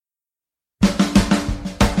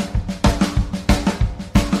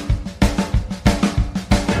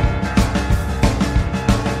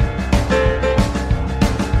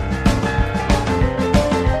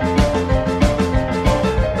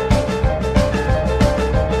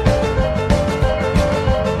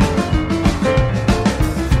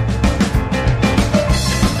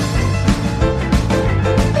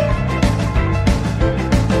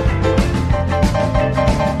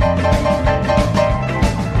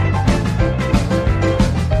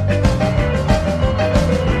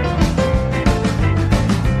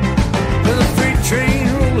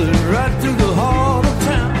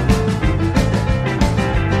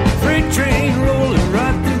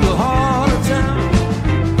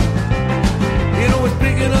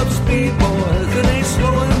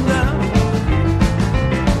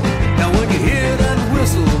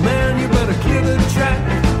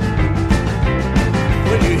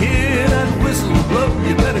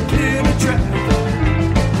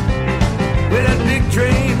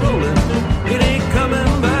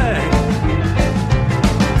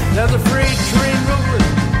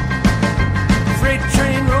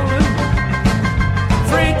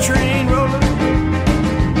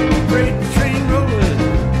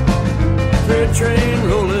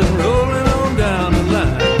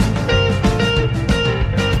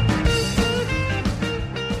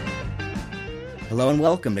and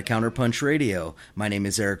welcome to Counterpunch Radio. My name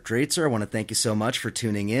is Eric Draitzer. I want to thank you so much for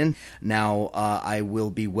tuning in. Now, I will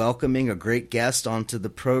be welcoming a great guest onto the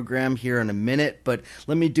program here in a minute, but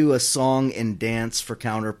let me do a song and dance for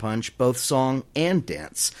Counterpunch, both song and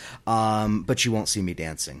dance. But you won't see me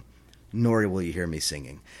dancing, nor will you hear me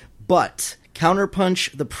singing. But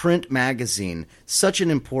Counterpunch, the print magazine, such an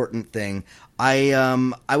important thing.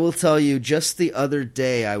 I will tell you, just the other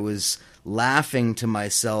day I was laughing to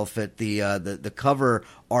myself at the cover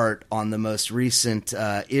art on the most recent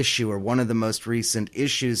issue, or one of the most recent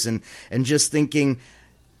issues, and just thinking,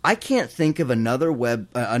 I can't think of another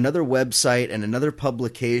website and another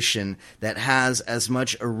publication that has as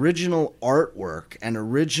much original artwork and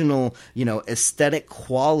original, aesthetic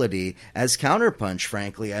quality as Counterpunch,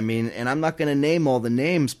 frankly. I mean, and I'm not going to name all the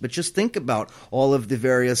names, but just think about all of the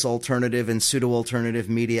various alternative and pseudo-alternative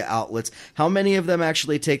media outlets. How many of them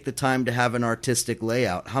actually take the time to have an artistic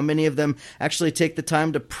layout? How many of them actually take the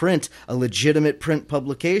time to print a legitimate print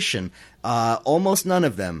publication? Almost none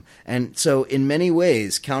of them. And so in many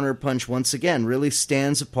ways, Counterpunch, once again, really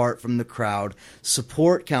stands apart from the crowd.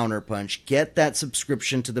 Support Counterpunch. Get that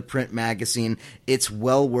subscription to the print magazine. It's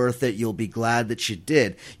well worth it. You'll be glad that you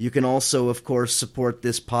did. You can also, of course, support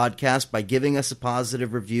this podcast by giving us a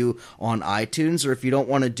positive review on iTunes, or if you don't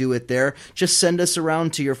want to do it there, just send us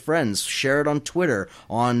around to your friends. Share it on Twitter,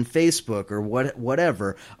 on Facebook, or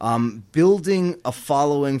whatever. Building a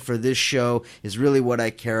following for this show is really what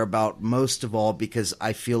I care about most of all, because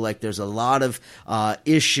I feel like there's a lot of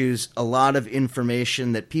issues, a lot of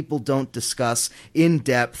information that people don't discuss in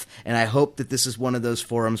depth, and I hope that this is one of those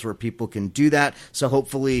forums where people can do that. So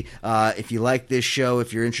hopefully, if you like this show,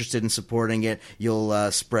 if you're interested in supporting it,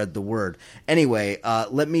 you'll spread the word. Anyway,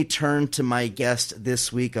 let me turn to my guest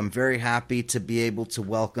this week. I'm very happy to be able to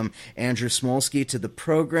welcome Andrew Smolsky to the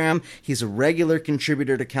program. He's a regular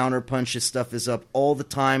contributor to Counterpunch. His stuff is up all the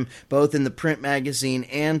time, both in the print magazine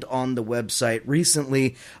and on the website.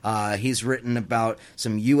 Recently, he's written about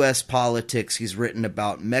some U.S. politics. He's written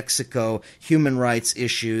about Mexico, human rights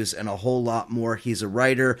issues, and a whole lot more. He's a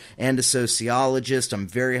writer and a sociologist. I'm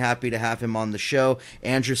very happy to have him on the show.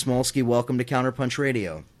 Andrew Smolsky, welcome to Counterpunch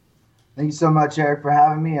Radio. Thank you so much, Eric, for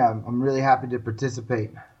having me. I'm really happy to participate.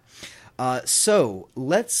 So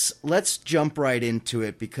let's jump right into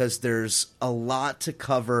it, because there's a lot to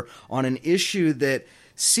cover on an issue that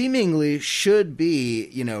seemingly should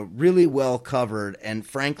be, really well covered, and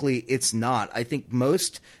frankly, it's not. I think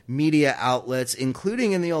most media outlets,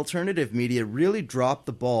 including in the alternative media, really drop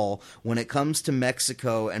the ball when it comes to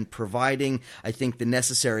Mexico and providing, I think, the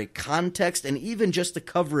necessary context and even just the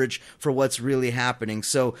coverage for what's really happening.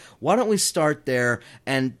 So why don't we start there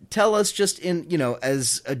and tell us, just in,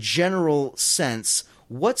 as a general sense,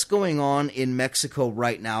 what's going on in Mexico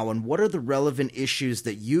right now, and what are the relevant issues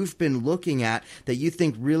that you've been looking at that you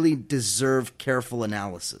think really deserve careful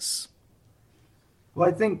analysis? Well,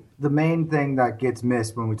 I think the main thing that gets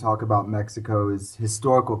missed when we talk about Mexico is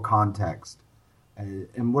historical context.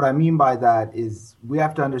 And what I mean by that is we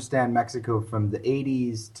have to understand Mexico from the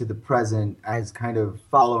 80s to the present as kind of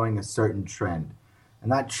following a certain trend.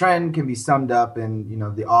 And that trend can be summed up in,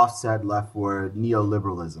 the offset leftward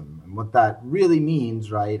neoliberalism. And what that really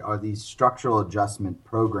means, right, are these structural adjustment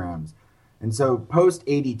programs. And so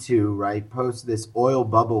post-82, right, post this oil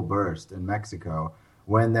bubble burst in Mexico,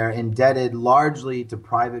 when they're indebted largely to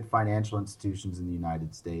private financial institutions in the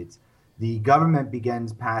United States, the government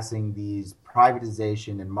begins passing these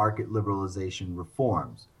privatization and market liberalization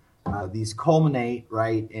reforms. These culminate,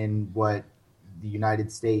 right, in what the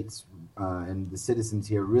United States and the citizens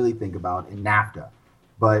here really think about in NAFTA.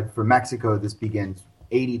 But for Mexico, this begins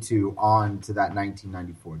 82 on to that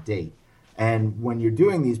 1994 date. And when you're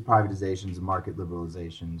doing these privatizations and market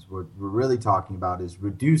liberalizations, what we're really talking about is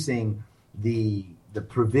reducing the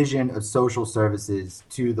provision of social services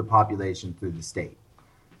to the population through the state.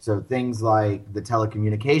 So things like the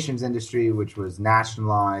telecommunications industry, which was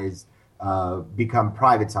nationalized, become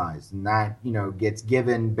privatized. And that, gets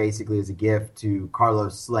given basically as a gift to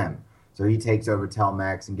Carlos Slim. So he takes over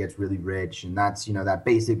Telmex and gets really rich. And that's, that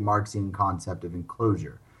basic Marxian concept of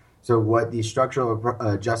enclosure. So what these structural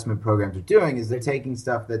adjustment programs are doing is they're taking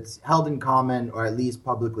stuff that's held in common or at least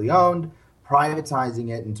publicly owned, privatizing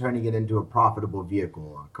it and turning it into a profitable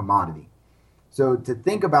vehicle, a commodity. So to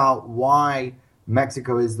think about why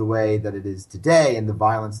Mexico is the way that it is today and the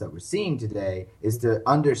violence that we're seeing today is to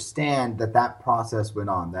understand that process went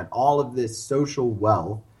on, that all of this social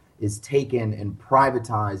wealth is taken and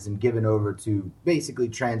privatized and given over to basically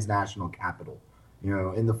transnational capital,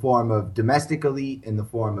 in the form of domestic elite, in the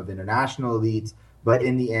form of international elites, but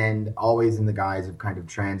in the end, always in the guise of kind of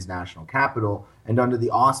transnational capital and under the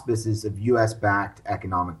auspices of U.S.-backed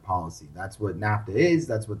economic policy. That's what NAFTA is.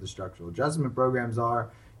 That's what the structural adjustment programs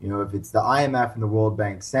are. If it's the IMF and the World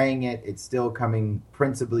Bank saying it, it's still coming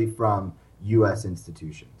principally from U.S.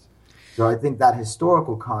 institutions. So I think that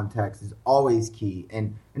historical context is always key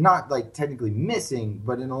and not like technically missing,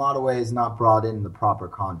 but in a lot of ways not brought in the proper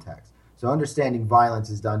context. So understanding violence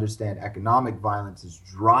is to understand economic violence is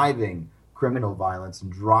driving criminal violence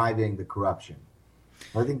and driving the corruption.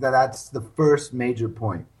 I think that's the first major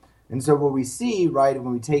point. And so what we see, right,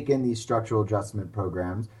 when we take in these structural adjustment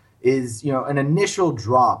programs is, an initial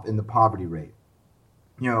drop in the poverty rate.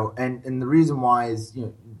 And the reason why is,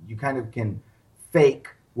 you kind of can fake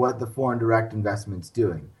what the foreign direct investment's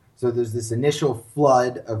doing. So there's this initial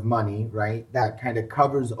flood of money, right, that kind of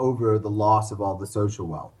covers over the loss of all the social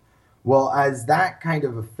wealth. Well, as that kind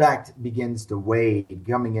of effect begins to wane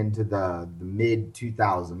coming into the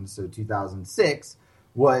mid-2000s, so 2006,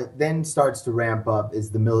 what then starts to ramp up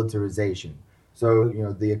is the militarization. So,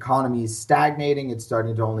 the economy is stagnating. It's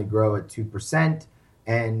starting to only grow at 2%.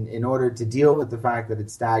 And in order to deal with the fact that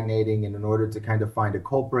it's stagnating and in order to kind of find a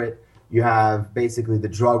culprit, you have basically the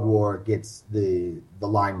drug war gets the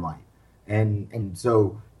limelight. And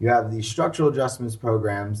so you have these structural adjustments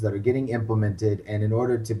programs that are getting implemented. And in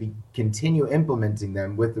order to continue implementing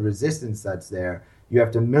them with the resistance that's there, you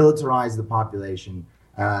have to militarize the population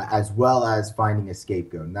as well as finding a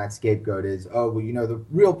scapegoat. And that scapegoat is, the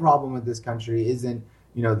real problem with this country isn't,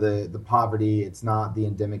 the poverty. It's not the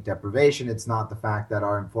endemic deprivation. It's not the fact that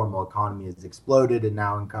our informal economy has exploded and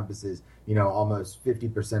now encompasses, almost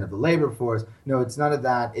 50% of the labor force. No, it's none of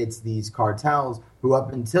that. It's these cartels who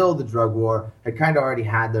up until the drug war had kind of already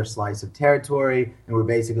had their slice of territory and were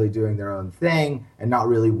basically doing their own thing and not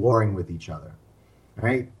really warring with each other.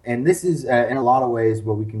 Right? And this is, in a lot of ways,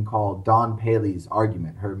 what we can call Dawn Paley's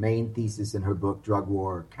argument. Her main thesis in her book, Drug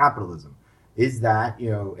War Capitalism, is that,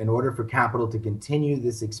 in order for capital to continue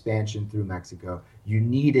this expansion through Mexico, you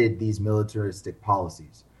needed these militaristic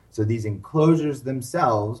policies. So these enclosures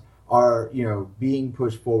themselves are, being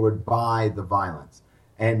pushed forward by the violence.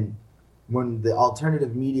 And when the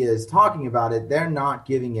alternative media is talking about it, they're not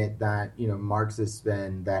giving it that, Marxist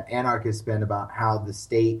spin, that anarchist spin about how the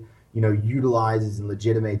state utilizes and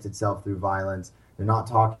legitimates itself through violence. They're not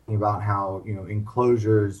talking about how,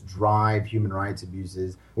 enclosures drive human rights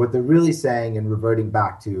abuses. What they're really saying and reverting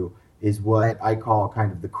back to is what I call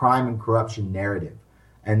kind of the crime and corruption narrative.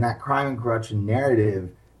 And that crime and corruption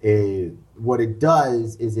narrative, what it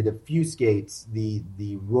does is it obfuscates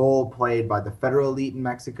the role played by the federal elite in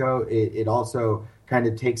Mexico. It also kind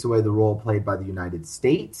of takes away the role played by the United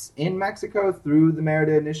States in Mexico through the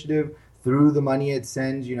Merida Initiative, through the money it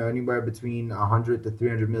sends, anywhere between $100 to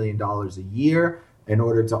 $300 million a year in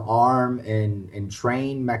order to arm and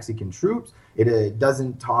train Mexican troops. It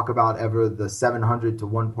doesn't talk about ever the $700 to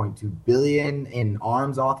 $1.2 billion in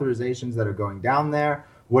arms authorizations that are going down there.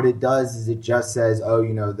 What it does is it just says,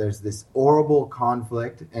 there's this horrible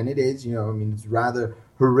conflict, and it is, it's rather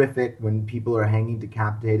horrific when people are hanging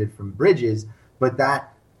decapitated from bridges, but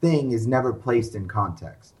that thing is never placed in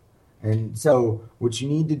context. And so what you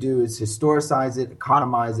need to do is historicize it,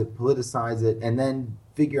 economize it, politicize it, and then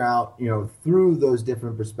figure out, through those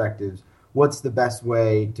different perspectives, what's the best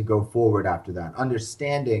way to go forward after that,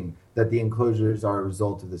 understanding that the enclosures are a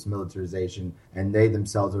result of this militarization and they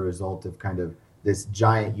themselves are a result of kind of this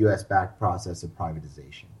giant U.S.-backed process of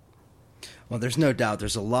privatization. Well, there's no doubt.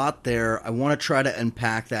 There's a lot there. I want to try to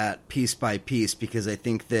unpack that piece by piece because I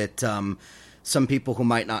think that some people who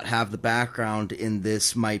might not have the background in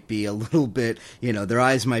this might be a little bit, their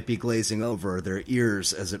eyes might be glazing over, their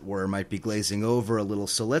ears, as it were, might be glazing over a little.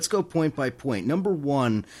 So let's go point by point. Number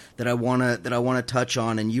one that I want to touch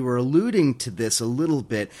on, and you were alluding to this a little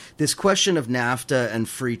bit, this question of NAFTA and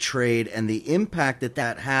free trade and the impact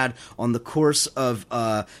that had on the course of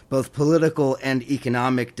both political and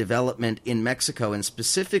economic development in Mexico. And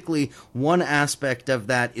specifically, one aspect of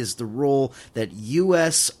that is the role that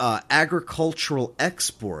U.S. Agricultural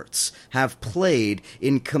exports have played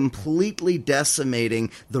in completely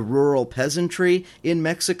decimating the rural peasantry in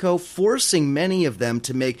Mexico, forcing many of them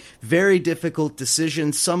to make very difficult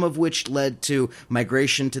decisions, some of which led to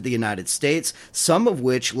migration to the United States, some of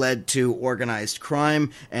which led to organized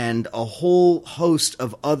crime and a whole host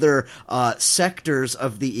of other sectors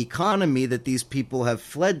of the economy that these people have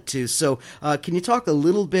fled to. So can you talk a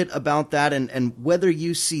little bit about that and whether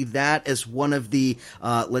you see that as one of the,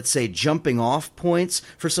 let's say, jumping off points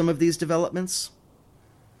for some of these developments?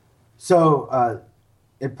 So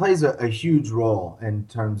it plays a huge role in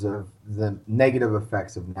terms of the negative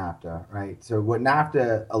effects of NAFTA, right? So what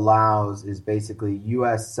NAFTA allows is basically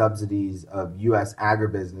U.S. subsidies of U.S.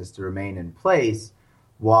 agribusiness to remain in place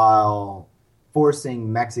while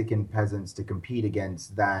forcing Mexican peasants to compete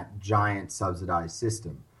against that giant subsidized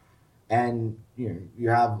system. And you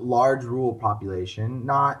have large rural population,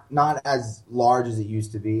 not as large as it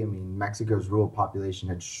used to be. I mean, Mexico's rural population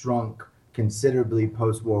had shrunk considerably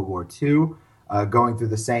post World War II, going through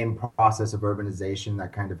the same process of urbanization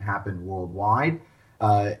that kind of happened worldwide.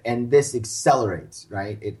 And this accelerates,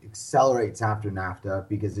 right? It accelerates after NAFTA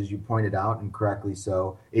because, as you pointed out, and correctly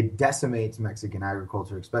so, it decimates Mexican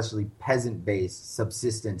agriculture, especially peasant-based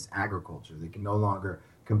subsistence agriculture. They can no longer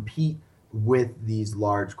compete with these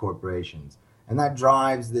large corporations. And that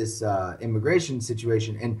drives this immigration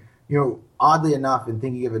situation. And, oddly enough, in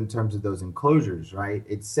thinking of it in terms of those enclosures, right,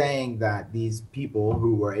 it's saying that these people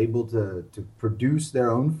who were able to produce their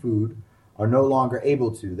own food are no longer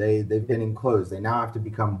able to. They've been enclosed. They now have to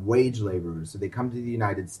become wage laborers. So they come to the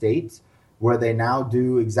United States, where they now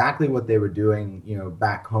do exactly what they were doing,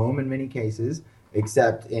 back home in many cases,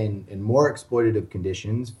 except in more exploitative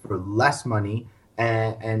conditions for less money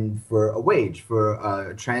and for a wage for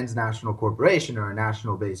a transnational corporation or a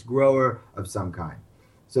national-based grower of some kind.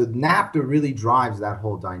 So NAFTA really drives that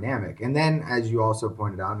whole dynamic. And then, as you also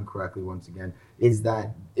pointed out, and correctly once again, is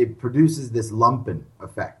that it produces this lumpen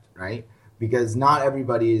effect, right? Because not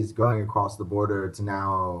everybody is going across the border to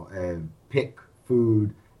now pick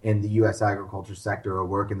food in the U.S. agriculture sector or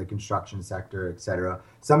work in the construction sector, et cetera.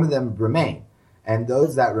 Some of them remain. And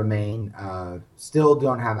those that remain still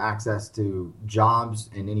don't have access to jobs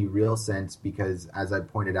in any real sense because, as I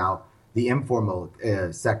pointed out, the informal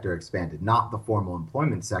sector expanded, not the formal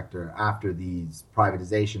employment sector after these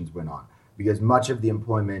privatizations went on, because much of the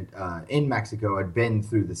employment in Mexico had been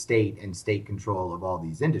through the state and state control of all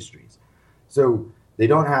these industries. So they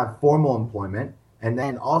don't have formal employment. And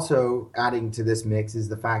then also adding to this mix is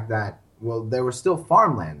the fact that, well, there was still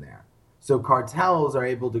farmland there. So cartels are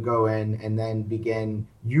able to go in and then begin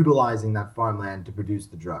utilizing that farmland to produce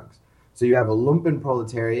the drugs. So you have a lumpen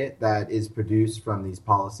proletariat that is produced from these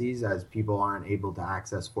policies as people aren't able to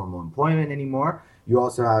access formal employment anymore. You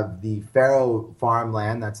also have the fallow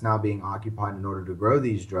farmland that's now being occupied in order to grow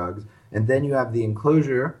these drugs. And then you have the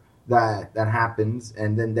enclosure that happens,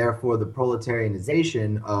 and then therefore the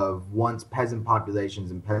proletarianization of once peasant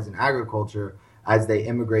populations and peasant agriculture as they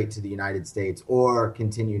immigrate to the United States or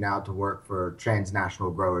continue now to work for transnational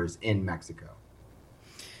growers in Mexico.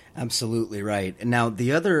 Absolutely right. And now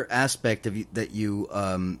the other aspect of that you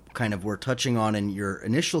kind of were touching on in your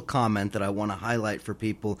initial comment that I want to highlight for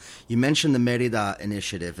people, you mentioned the Merida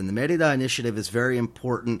Initiative. And the Merida Initiative is very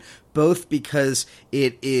important, both because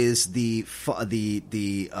it is the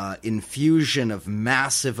infusion of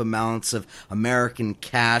massive amounts of American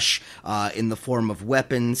cash in the form of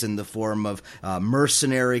weapons, in the form of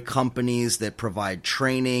mercenary companies that provide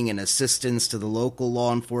training and assistance to the local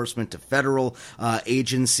law enforcement, to federal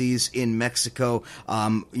agencies in Mexico,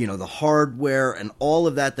 the hardware and all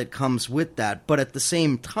of that comes with that. But at the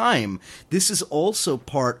same time, this is also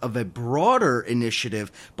part of a broader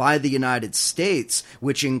initiative by the United States,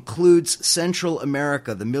 which includes Central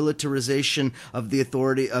America, the militarization of the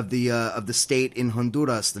authority of the state in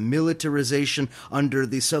Honduras, the militarization under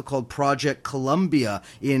the so-called Project Colombia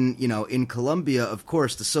in Colombia, of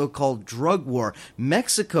course, the so-called drug war.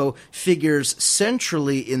 Mexico figures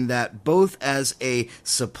centrally in that, both as a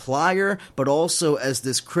supplier, but also as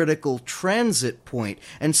this critical transit point.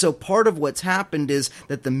 And so part of what's happened is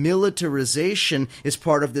that the militarization is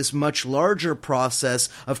part of this much larger process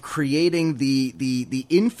of creating the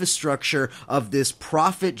infrastructure of this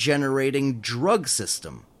profit-generating drug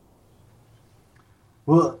system.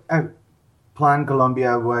 Well, Plan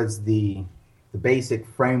Colombia was the basic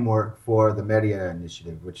framework for the Merida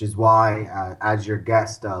Initiative, which is why, as your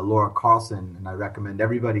guest, Laura Carlson, and I recommend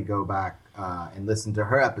everybody go back and listen to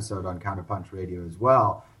her episode on Counterpunch Radio as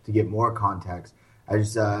well to get more context.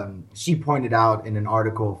 As she pointed out in an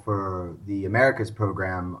article for the Americas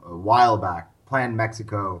program a while back, Plan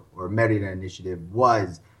Mexico or Merida Initiative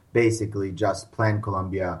was basically just Plan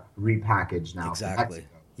Colombia repackaged now. Exactly.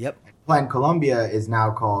 Yep. Plan Colombia is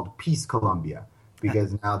now called Peace Colombia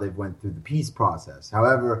because now they've went through the peace process.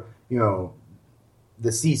 However, the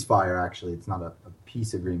ceasefire, actually, it's not a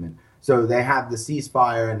peace agreement. So they have the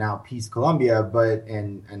ceasefire and now Peace Colombia, but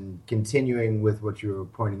and continuing with what you were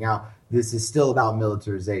pointing out, this is still about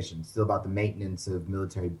militarization. It's still about the maintenance of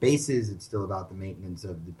military bases. It's still about the maintenance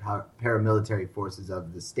of the paramilitary forces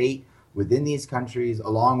of the state within these countries,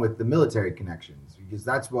 along with the military connections, because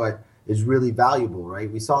that's what is really valuable,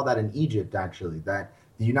 right? We saw that in Egypt, actually, that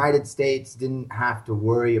The United States didn't have to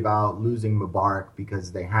worry about losing Mubarak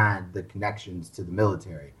because they had the connections to the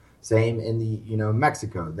military. Same in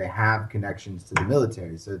Mexico, they have connections to the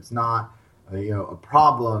military, so it's not a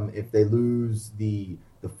problem if they lose the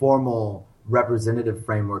formal representative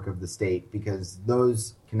framework of the state, because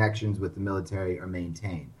those connections with the military are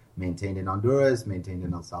maintained in Honduras, maintained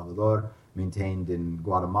in El Salvador, maintained in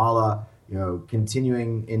Guatemala,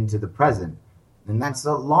 continuing into the present. And that's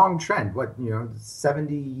a long trend.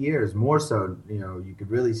 70 years, more so, you could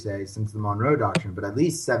really say, since the Monroe Doctrine, but at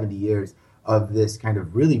least 70 years of this kind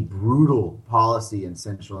of really brutal policy in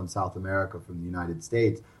Central and South America from the United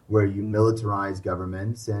States, where you militarize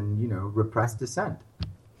governments and, repress dissent.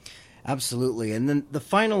 Absolutely. And then the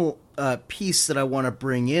final piece that I want to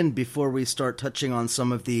bring in before we start touching on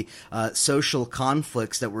some of the social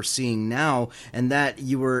conflicts that we're seeing now, and that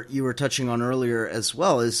you were touching on earlier as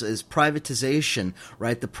well, is privatization,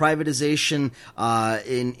 right? The privatization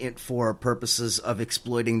in for purposes of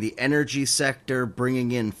exploiting the energy sector,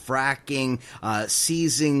 bringing in fracking,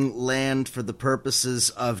 seizing land for the purposes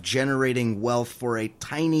of generating wealth for a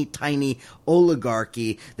tiny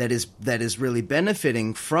oligarchy that is really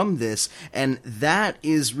benefiting from this, and that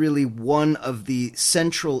is really one of the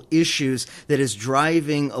central issues that is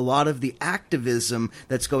driving a lot of the activism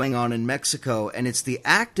that's going on in Mexico. And it's the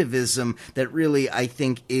activism that really, I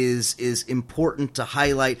think, is important to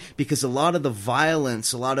highlight, because a lot of the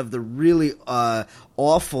violence, a lot of the really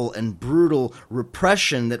awful and brutal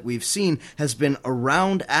repression that we've seen has been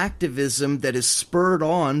around activism that is spurred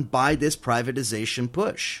on by this privatization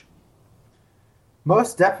push.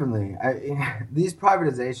 Most definitely. These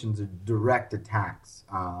privatizations are direct attacks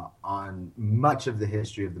on much of the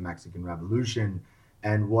history of the Mexican Revolution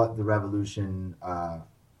and what the revolution,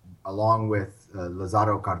 along with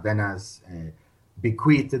Lázaro Cárdenas,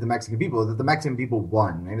 bequeathed to the Mexican people, that the Mexican people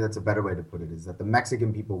won. Maybe that's a better way to put it, is that the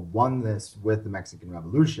Mexican people won this with the Mexican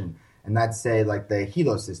Revolution. And that's, say, like the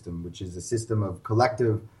ejido system, which is a system of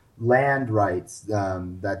collective land rights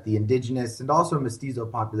that the indigenous and also mestizo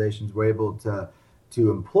populations were able to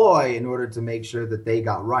employ in order to make sure that they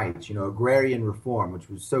got rights, agrarian reform, which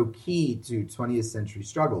was so key to 20th century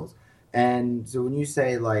struggles. And so when you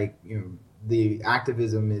say, the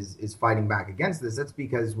activism is fighting back against this, that's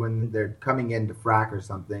because when they're coming in to frack or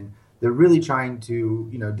something, they're really trying to,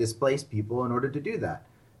 displace people in order to do that.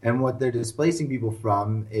 And what they're displacing people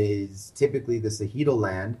from is typically the ejido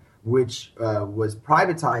land, which was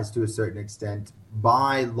privatized to a certain extent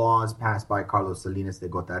by laws passed by Carlos Salinas de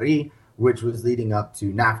Gortari, which was leading up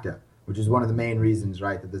to NAFTA, which is one of the main reasons,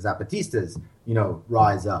 right, that the Zapatistas,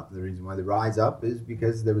 rise up. The reason why they rise up is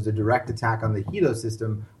because there was a direct attack on the ejido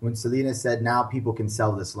system when Salinas said, now people can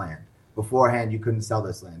sell this land. Beforehand, you couldn't sell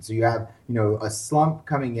this land. So you have, a slump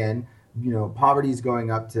coming in, poverty is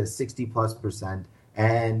going up to 60+%.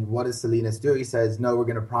 And what does Salinas do? He says, no, we're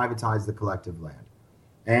going to privatize the collective land.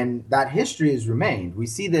 And that history has remained. We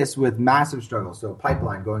see this with massive struggles. So a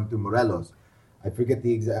pipeline going through Morelos. I forget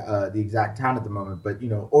the exact town at the moment, but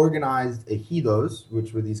organized ejidos,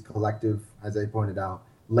 which were these collective, as I pointed out,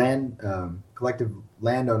 collective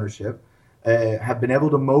land ownership, have been able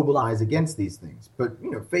to mobilize against these things, but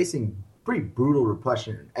facing pretty brutal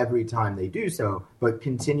repression every time they do so, but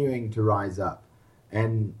continuing to rise up.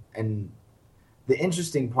 And the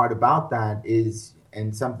interesting part about that is,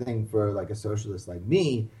 and something for like a socialist like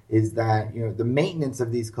me, is that the maintenance of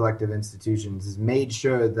these collective institutions has made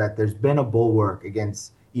sure that there's been a bulwark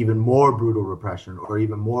against even more brutal repression or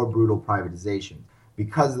even more brutal privatization,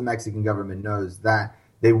 because the Mexican government knows that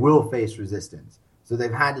they will face resistance. So they've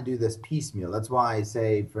had to do this piecemeal. That's why I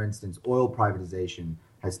say, for instance, oil privatization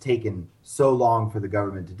has taken so long for the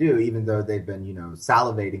government to do, even though they've been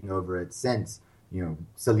salivating over it since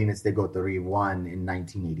Salinas de Gortari won in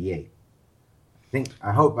 1988.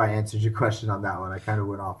 I hope I answered your question on that one. I kind of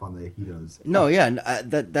went off on the ejidos. No, yeah,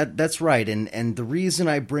 that's right. And the reason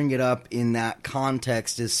I bring it up in that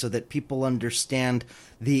context is so that people understand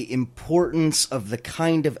the importance of the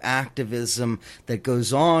kind of activism that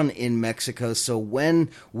goes on in Mexico. So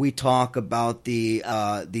when we talk about the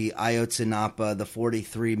Ayotzinapa, the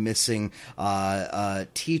 43 missing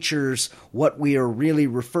teachers, what we are really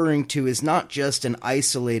referring to is not just an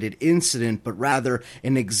isolated incident, but rather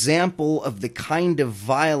an example of the kind of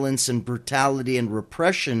violence and brutality and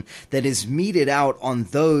repression that is meted out on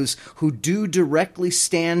those who do directly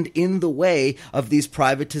stand in the way of these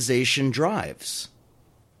privatization drives.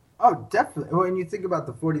 Oh, definitely. When you think about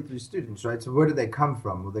the 43 students, right? So where do they come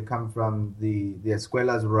from? Well, they come from the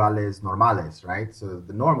escuelas rurales normales, right? So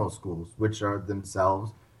the normal schools, which are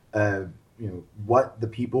themselves, what the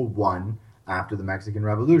people won after the Mexican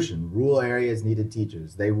Revolution. Rural areas needed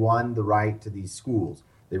teachers. They won the right to these schools.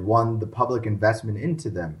 They won the public investment into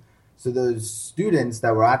them. So those students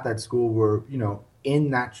that were at that school were, in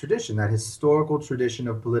that tradition, that historical tradition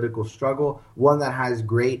of political struggle, one that has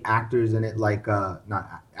great actors in it, like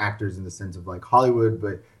not actors in the sense of like Hollywood,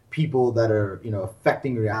 but people that are,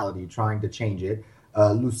 affecting reality, trying to change it.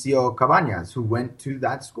 Lucio Cabañas, who went to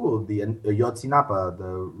that school, the Ayotzinapa,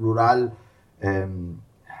 the Rural,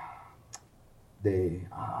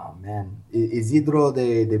 Isidro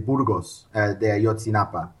de Burgos, de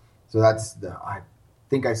Ayotzinapa. So I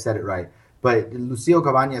think I said it right. But Lucio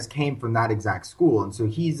Cabañas came from that exact school. And so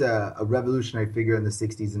he's a revolutionary figure in the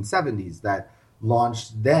 60s and 70s that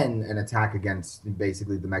launched then an attack against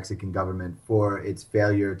basically the Mexican government for its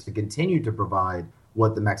failure to continue to provide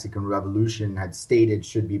what the Mexican Revolution had stated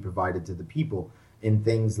should be provided to the people in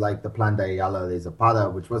things like the Plan de Ayala de Zapata,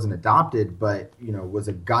 which wasn't adopted, but was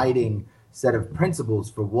a guiding set of principles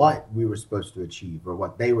for what we were supposed to achieve or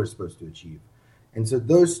what they were supposed to achieve. And so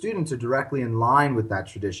those students are directly in line with that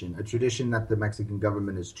tradition, a tradition that the Mexican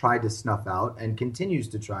government has tried to snuff out and continues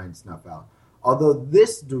to try and snuff out. Although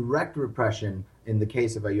this direct repression in the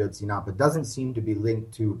case of Ayotzinapa doesn't seem to be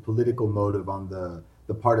linked to political motive on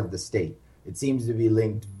the part of the state. It seems to be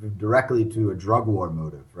linked directly to a drug war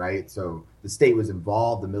motive, right? So the state was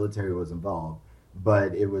involved, the military was involved,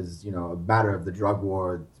 but it was, a matter of the drug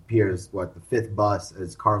war. It appears the fifth bus,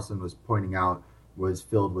 as Carlson was pointing out, was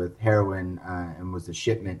filled with heroin and was a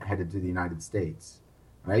shipment headed to the United States,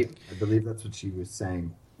 right? I believe that's what she was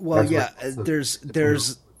saying. Well, there's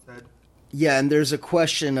a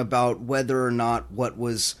question about whether or not what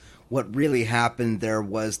really happened there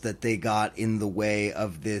was that they got in the way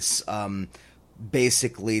of this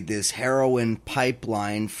basically this heroin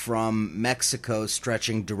pipeline from Mexico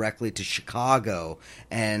stretching directly to Chicago,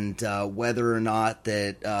 and whether or not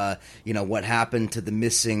that what happened to the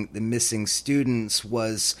missing students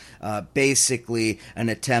was basically an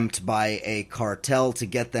attempt by a cartel to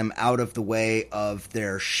get them out of the way of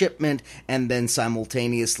their shipment, and then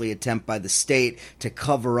simultaneously attempt by the state to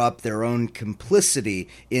cover up their own complicity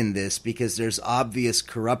in this, because there's obvious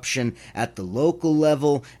corruption at the local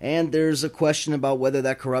level, and there's a question about whether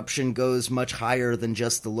that corruption goes much higher than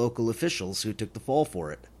just the local officials who took the fall for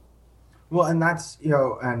it. Well, and that's,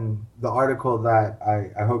 and the article that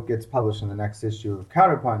I hope gets published in the next issue of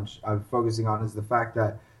Counterpunch, I'm focusing on is the fact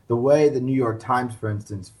that the way the New York Times, for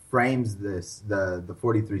instance, frames this, the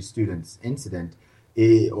 43 students incident,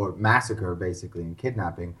 or massacre, basically, and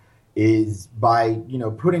kidnapping, is by,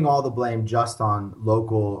 putting all the blame just on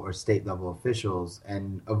local or state level officials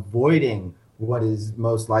and avoiding what is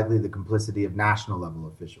most likely the complicity of national level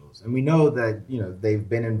officials. And we know that, they've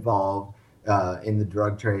been involved in the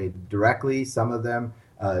drug trade directly, some of them.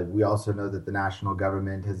 We also know that the national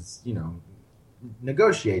government has,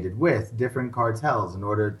 negotiated with different cartels in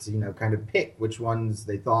order to, kind of pick which ones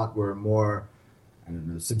they thought were more,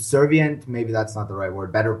 subservient, maybe that's not the right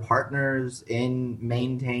word, better partners in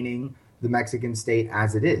maintaining the Mexican state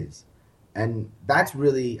as it is. And that's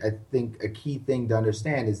really, I think, a key thing to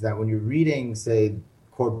understand is that when you're reading, say,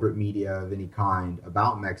 corporate media of any kind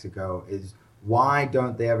about Mexico, is why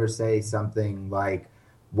don't they ever say something like,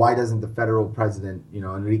 why doesn't the federal president,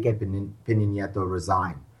 Enrique Peña Nieto,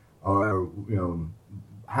 resign? Or,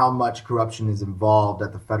 how much corruption is involved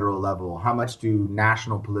at the federal level? How much do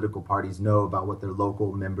national political parties know about what their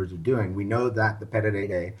local members are doing? We know that the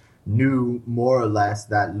PRD knew more or less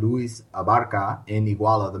that Luis Abarca in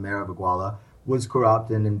Iguala, the mayor of Iguala, was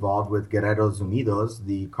corrupt and involved with Guerreros Unidos,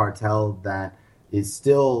 the cartel that is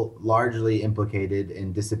still largely implicated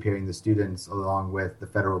in disappearing the students along with the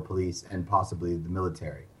federal police and possibly the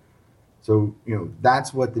military. So,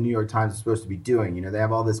 that's what the New York Times is supposed to be doing. They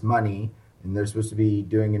have all this money and they're supposed to be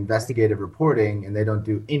doing investigative reporting, and they don't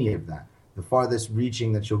do any of that. The farthest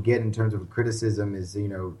reaching that you'll get in terms of criticism is,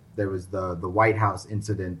 there was the White House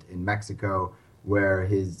incident in Mexico where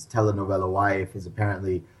his telenovela wife has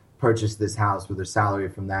apparently purchased this house with her salary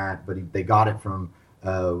from that, but they got it from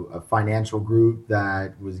a financial group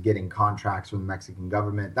that was getting contracts from the Mexican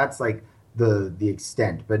government. That's like the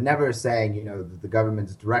extent, but never saying, that the government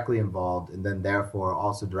is directly involved and then therefore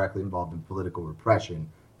also directly involved in political repression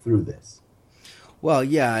through this. Well,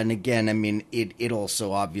 yeah, and again, I mean, it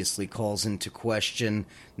also obviously calls into question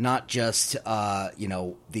not just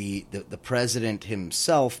the president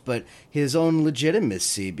himself, but his own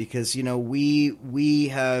legitimacy, because we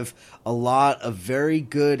have a lot of very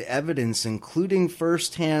good evidence, including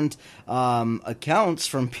firsthand accounts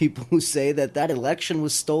from people who say that election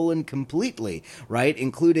was stolen completely, right?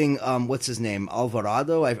 Including what's his name,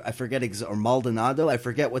 Alvarado, I forget, or Maldonado, I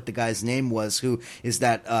forget what the guy's name was, who is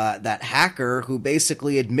that hacker who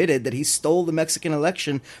basically admitted that he stole the Mexican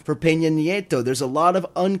election for Peña Nieto. There's a lot of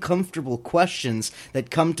uncomfortable questions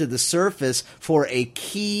that come to the surface for a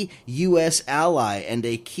key U.S. ally and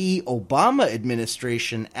a key Obama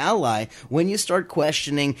administration ally when you start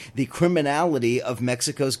questioning the criminality of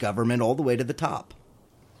Mexico's government all the way to the top.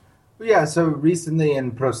 Yeah, so recently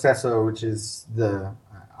in Proceso, which is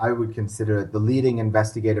I would consider it the leading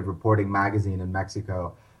investigative reporting magazine in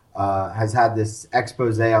Mexico, has had this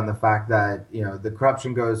expose on the fact that, the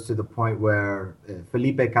corruption goes to the point where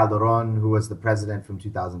Felipe Calderón, who was the president from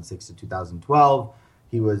 2006 to 2012,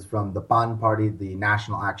 he was from the PAN party, the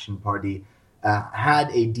National Action Party, had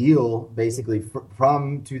a deal basically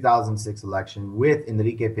from 2006 election with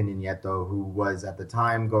Enrique Peña Nieto, who was at the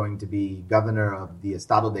time going to be governor of the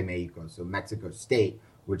Estado de Mexico, so Mexico State,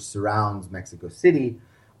 which surrounds Mexico City,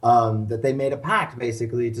 that they made a pact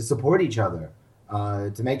basically to support each other,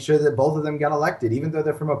 to make sure that both of them got elected, even though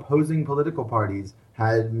they're from opposing political parties,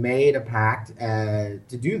 had made a pact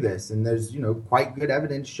to do this. And there's, quite good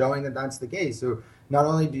evidence showing that that's the case. So not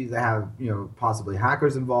only do they have, possibly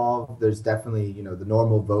hackers involved, there's definitely, the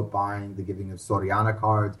normal vote buying, the giving of Soriana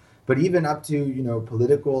cards, but even up to,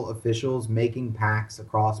 political officials making pacts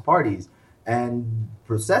across parties. And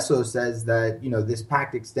Proceso says that, this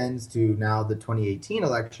pact extends to now the 2018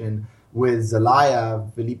 election with Zelaya,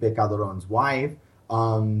 Felipe Calderón's wife,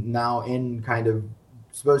 now in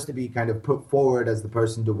supposed to be put forward as the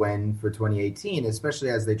person to win for 2018, especially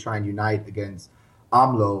as they try and unite against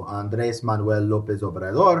AMLO, Andrés Manuel López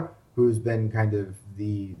Obrador, who's been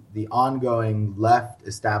the ongoing left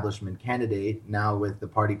establishment candidate, now with the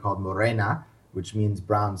party called Morena, which means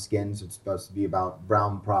brown skin, so it's supposed to be about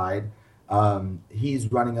brown pride. He's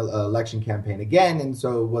running an election campaign again, and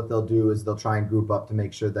so what they'll do is they'll try and group up to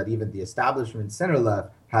make sure that even the establishment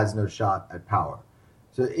center-left has no shot at power.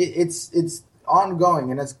 So it's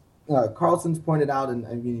ongoing, and as Carlson's pointed out,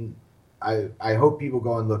 and I hope people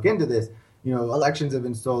go and look into this. Elections have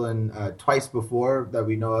been stolen twice before that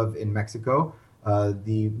we know of in Mexico.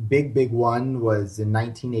 The big one was in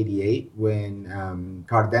 1988 when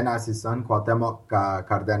Cardenas' son, Cuauhtémoc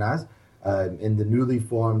Cárdenas, in the newly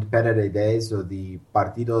formed PRD, so the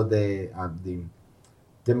Partido de the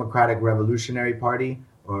Democratic Revolutionary Party,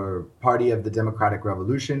 or Party of the Democratic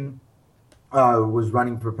Revolution, was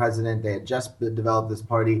running for president. They had just developed this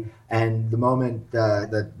party, and the moment that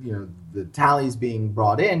the tallies being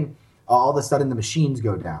brought in, all of a sudden the machines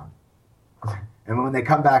go down. And when they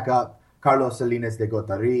come back up, Carlos Salinas de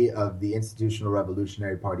Gortari of the Institutional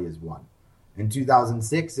Revolutionary Party has won. In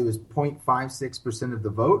 2006, it was 0.56% of the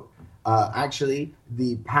vote. Actually,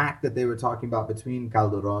 the pact that they were talking about between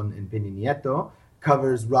Calderón and Peña Nieto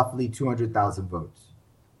covers roughly 200,000 votes,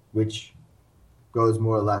 which goes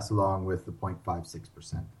more or less along with the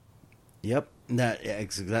 0.56%. Yep,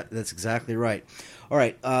 that's exactly right. All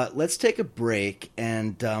right, let's take a break,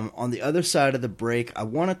 and on the other side of the break, I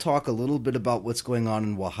want to talk a little bit about what's going on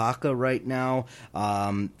in Oaxaca right now.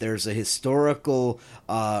 There's a historical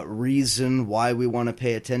reason why we want to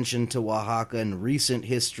pay attention to Oaxaca in recent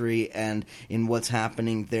history and in what's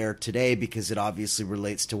happening there today, because it obviously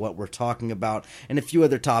relates to what we're talking about, and a few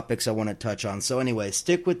other topics I want to touch on. So anyway,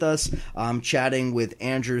 stick with us. I'm chatting with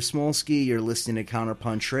Andrew Smolsky. You're listening to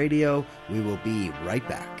Counterpunch Radio. We will be right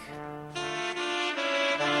back.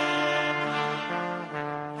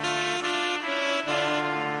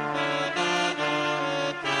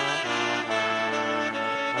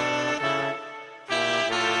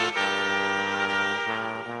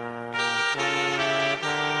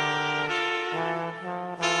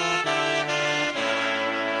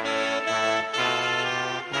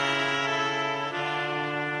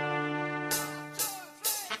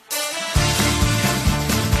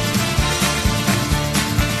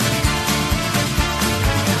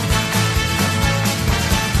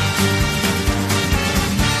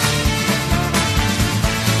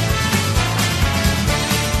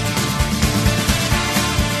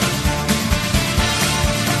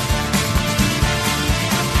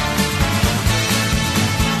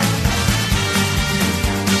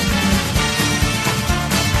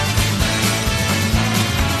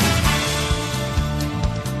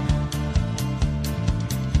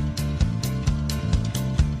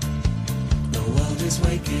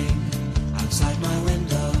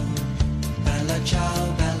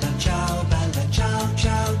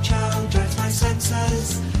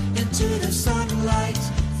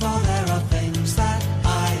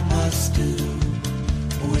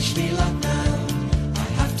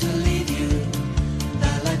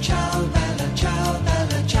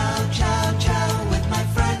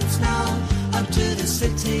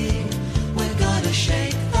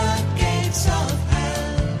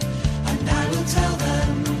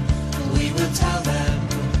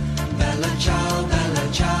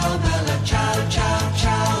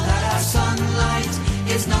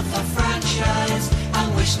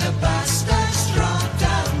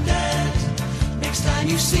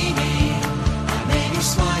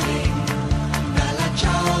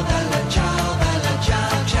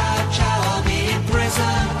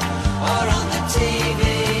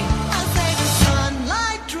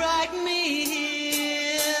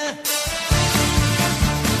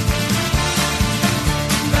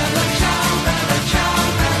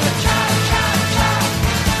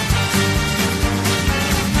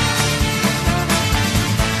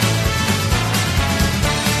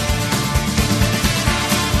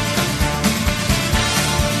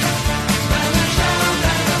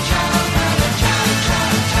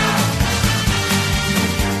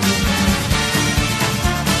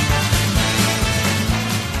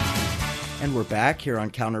 back here on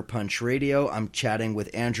Counterpunch Radio. I'm chatting with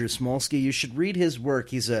Andrew Smolsky. You should read his work.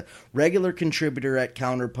 He's a regular contributor at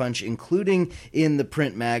Counterpunch, including in the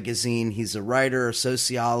print magazine. He's a writer, a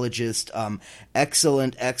sociologist,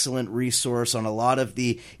 excellent resource on a lot of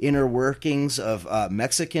the inner workings of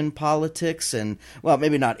Mexican politics, and, well,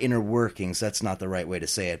 maybe not inner workings, that's not the right way to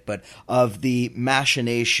say it, but of the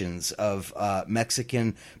machinations of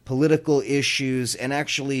Mexican political issues, and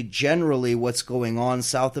actually generally what's going on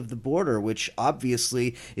south of the border, which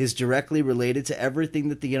obviously is directly related to everything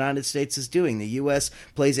that the United States is doing. The U.S.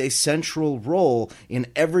 plays a central role in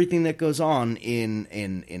everything that goes on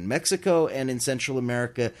in Mexico and in Central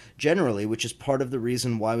America generally, which is part of the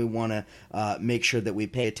reason why we want to make sure that we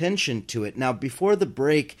pay attention to it. Now, before the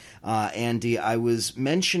break, Andy, I was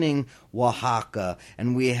mentioning Oaxaca,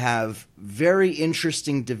 and we have very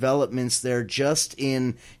interesting developments there just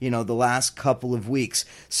in, the last couple of weeks.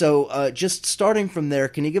 So just starting from there,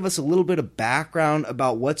 can you give us a little bit of background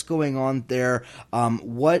about what's going on there?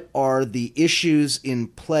 What are the issues in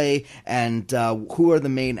play, and who are the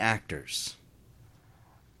main actors?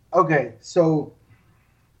 Okay, so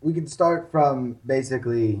we can start from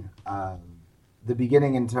basically the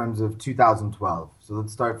beginning in terms of 2012. So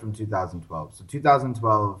let's start from 2012. So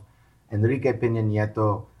 2012, Enrique Peña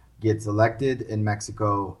Nieto gets elected in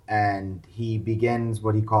Mexico, and he begins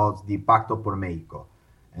what he calls the Pacto por México.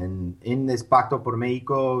 And in this Pacto por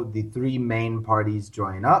México, the three main parties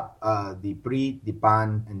join up, the PRI, the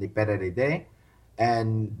PAN, and the PRD,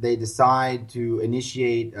 and they decide to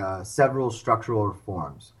initiate several structural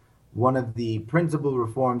reforms. One of the principal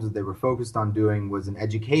reforms that they were focused on doing was an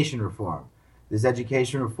education reform. This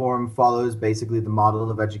education reform follows basically the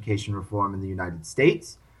model of education reform in the United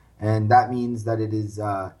States. And that means that it is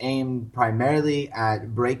aimed primarily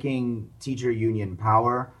at breaking teacher union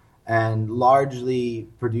power and largely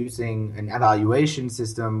producing an evaluation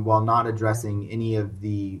system while not addressing any of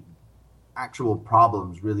the actual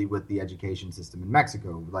problems really with the education system in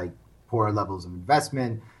Mexico, like poor levels of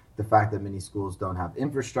investment, the fact that many schools don't have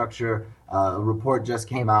infrastructure. A report just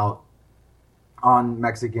came out on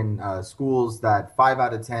Mexican schools that 5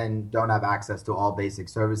 out of 10 don't have access to all basic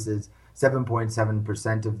services.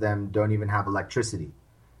 7.7% of them don't even have electricity.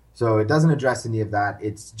 So it doesn't address any of that.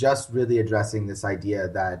 It's just really addressing this idea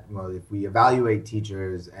that, well, if we evaluate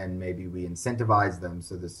teachers and maybe we incentivize them,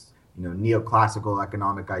 so this neoclassical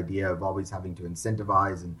economic idea of always having to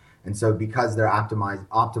incentivize, and so because they're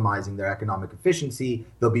optimizing their economic efficiency,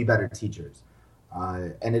 they'll be better teachers.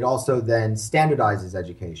 And it also then standardizes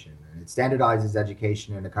education. And it standardizes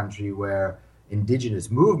education in a country where indigenous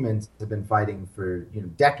movements have been fighting for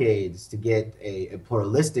decades to get a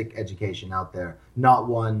pluralistic education out there, not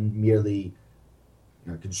one merely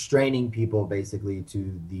constraining people basically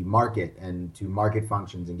to the market and to market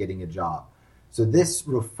functions and getting a job. So this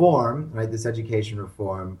reform, right, this education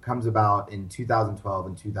reform comes about in 2012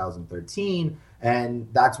 and 2013, and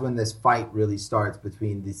that's when this fight really starts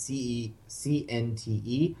between the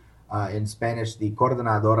CNTE, in Spanish, the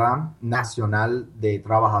Coordinadora Nacional de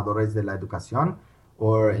Trabajadores de la Educación,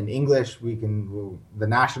 or in English, the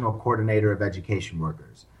National Coordinator of Education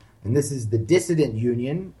Workers. And this is the dissident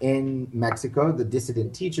union in Mexico, the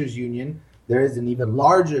dissident teachers union. There is an even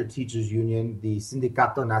larger teachers union, the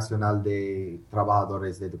Sindicato Nacional de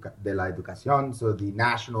Trabajadores de la Educación, so the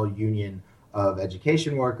National Union of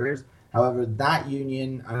Education Workers. However, that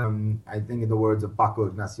union, I think in the words of Paco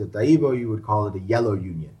Ignacio Taibo, you would call it a yellow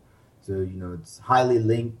union. So, it's highly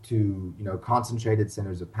linked to, concentrated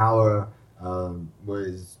centers of power,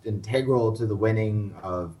 was integral to the winning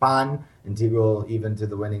of PAN, integral even to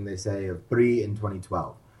the winning, they say, of PRI in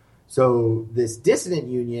 2012. So this dissident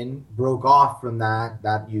union broke off from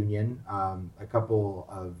that union a couple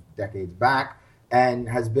of decades back and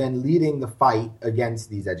has been leading the fight against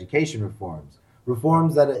these education reforms.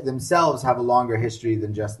 Reforms that themselves have a longer history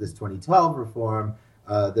than just this 2012 reform.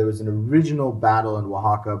 There was an original battle in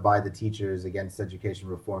Oaxaca by the teachers against education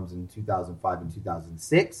reforms in 2005 and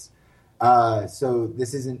 2006. So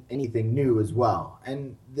this isn't anything new as well.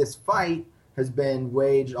 And this fight has been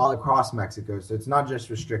waged all across Mexico. So it's not just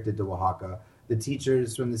restricted to Oaxaca. The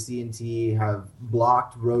teachers from the CNT have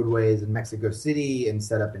blocked roadways in Mexico City and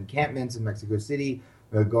set up encampments in Mexico City,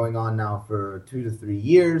 going on now for 2 to 3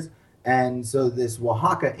 years. And so this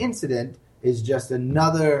Oaxaca incident is just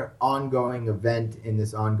another ongoing event in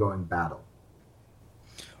this ongoing battle.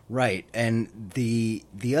 Right, and the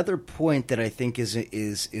other point that I think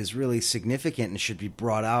is really significant and should be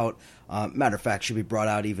brought out, matter of fact, should be brought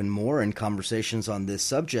out even more in conversations on this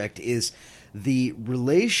subject, is the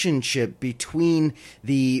relationship between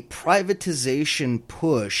the privatization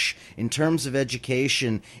push in terms of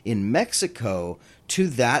education in Mexico to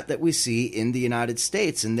that we see in the United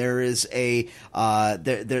States. And there is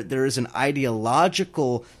there is an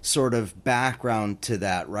ideological sort of background to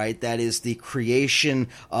that, right? That is the creation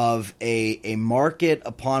of a market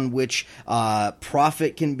upon which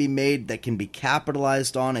profit can be made, that can be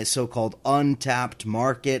capitalized on, a so-called untapped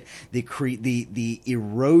market, the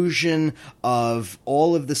erosion of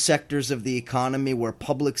all of the sectors of the economy where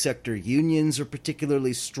public sector unions are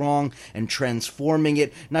particularly strong, and transforming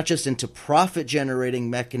it not just into profit-generating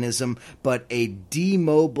mechanism, but a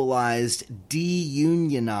demobilized,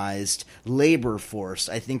 deunionized labor force.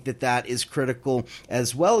 I think that is critical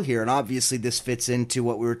as well here, and obviously this fits into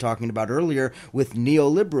what we were talking about earlier with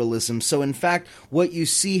neoliberalism. So in fact, what you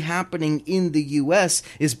see happening in the U.S.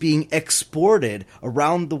 is being exported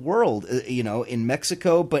around the world, in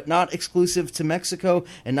Mexico, but not exclusive to Mexico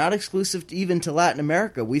and not exclusive even to Latin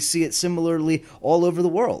America. We see it similarly all over the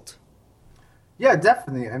world. Yeah,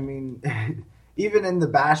 definitely. I mean, even in the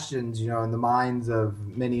bastions, in the minds of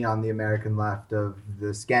many on the American left of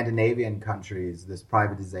the Scandinavian countries, this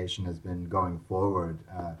privatization has been going forward.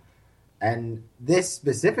 And this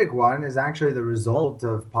specific one is actually the result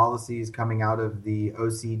of policies coming out of the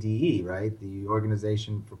OCDE, right? The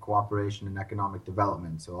Organization for Cooperation and Economic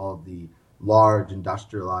Development. So all of the large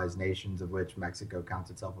industrialized nations of which Mexico counts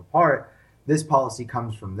itself a part, this policy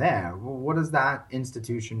comes from there. Well, what does that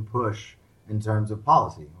institution push in terms of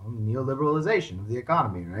policy? Well, neoliberalization of the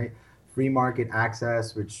economy, right? Free market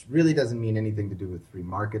access, which really doesn't mean anything to do with free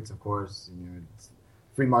markets, of course.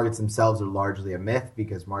 Free markets themselves are largely a myth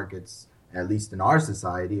because markets, at least in our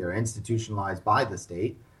society, are institutionalized by the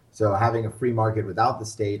state. So having a free market without the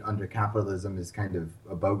state under capitalism is kind of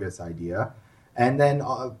a bogus idea. And then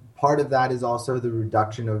part of that is also the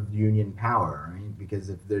reduction of union power, right? Because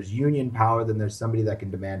if there's union power, then there's somebody that can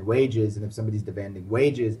demand wages. And if somebody's demanding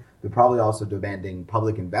wages, they're probably also demanding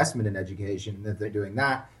public investment in education. And if they're doing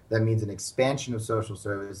that, that means an expansion of social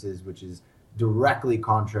services, which is directly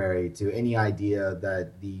contrary to any idea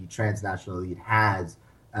that the transnational elite has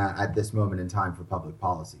at this moment in time for public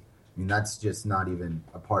policy. I mean, that's just not even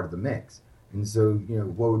a part of the mix. And so,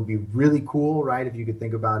 what would be really cool, right, if you could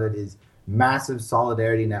think about it, is massive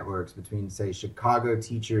solidarity networks between, say, Chicago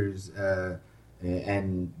teachers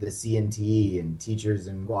and the CNTE and teachers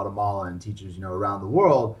in Guatemala and teachers, around the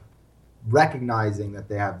world, recognizing that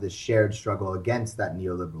they have this shared struggle against that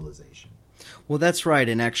neoliberalization. Well, that's right,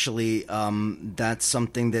 and actually, that's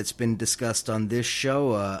something that's been discussed on this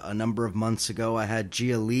show. A number of months ago, I had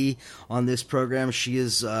Gia Lee on this program. She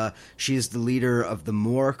is the leader of the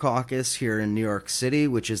MORE Caucus here in New York City,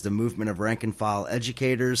 which is the movement of rank-and-file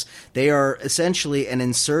educators. They are essentially an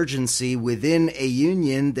insurgency within a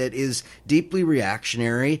union that is deeply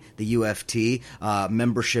reactionary, the UFT,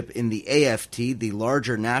 membership in the AFT, the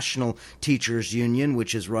larger national teachers union,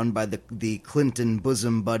 which is run by the Clinton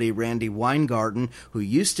bosom buddy Randy Weingarten, who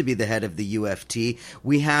used to be the head of the UFT.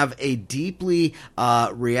 We have a deeply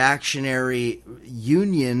reactionary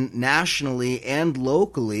union nationally and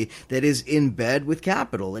locally that is in bed with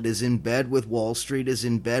capital. It is in bed with Wall Street, is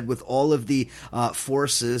in bed with all of the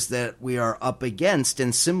forces that we are up against.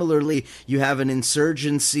 And similarly, you have an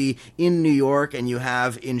insurgency in New York, and you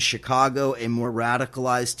have in Chicago a more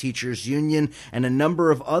radicalized teachers union, and a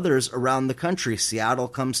number of others around the country. Seattle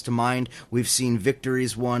comes to mind. We've seen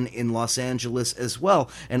victories won in Los Angeles as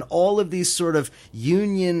well. And all of these sort of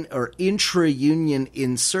union or intra-union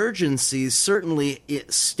insurgencies certainly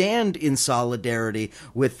stand in solidarity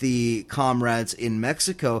with the comrades in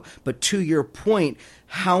Mexico. But to your point,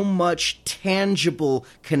 how much tangible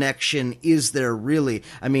connection is there really?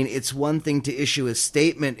 I mean, it's one thing to issue a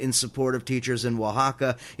statement in support of teachers in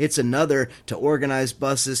Oaxaca. It's another to organize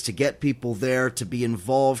buses, to get people there, to be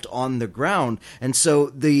involved on the ground. And so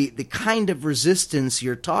the kind of resistance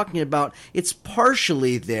you're talking about, it's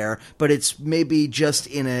partially there, but it's maybe just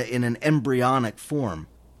in an embryonic form.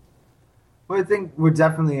 Well, I think we're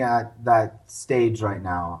definitely at that stage right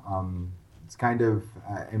now. It's kind of,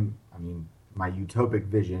 my utopic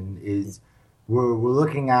vision is we're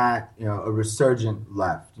looking at a resurgent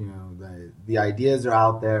left. The ideas are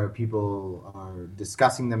out there. People are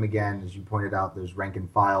discussing them again. As you pointed out, there's rank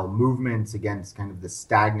and file movements against kind of the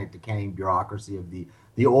stagnant, decaying bureaucracy of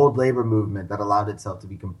the old labor movement that allowed itself to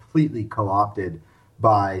be completely co-opted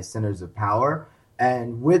by centers of power.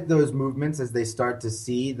 And with those movements, as they start to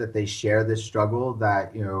see that they share this struggle,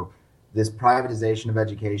 that this privatization of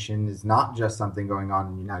education is not just something going on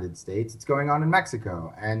in the United States, it's going on in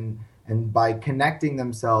Mexico. And by connecting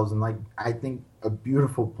themselves, and I think a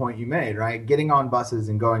beautiful point you made, right? Getting on buses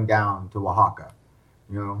and going down to Oaxaca,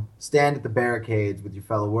 stand at the barricades with your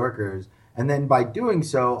fellow workers. And then by doing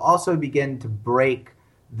so, also begin to break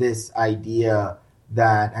this idea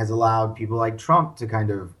that has allowed people like Trump to kind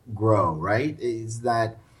of grow, right? Is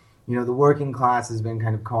that, the working class has been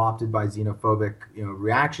kind of co-opted by xenophobic,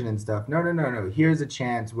 reaction and stuff. No, no, no, no. Here's a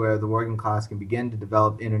chance where the working class can begin to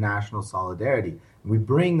develop international solidarity. We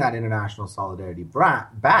bring that international solidarity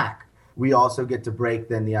back. We also get to break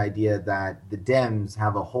then the idea that the Dems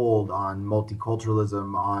have a hold on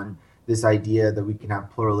multiculturalism, on this idea that we can have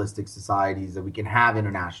pluralistic societies, that we can have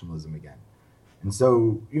internationalism again. And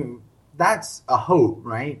so, that's a hope,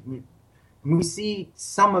 right? We see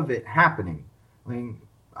some of it happening.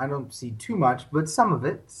 I don't see too much, but some of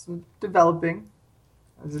it's developing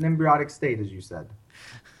as an embryonic state, as you said.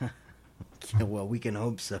 Yeah, well, we can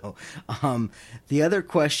hope so. The other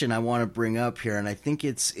question I want to bring up here, and I think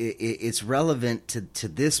it's relevant to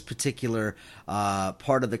this particular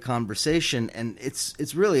part of the conversation, and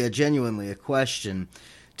it's really genuinely a question.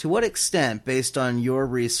 To what extent, based on your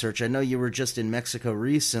research, I know you were just in Mexico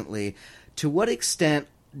recently, to what extent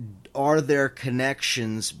are there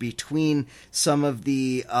connections between some of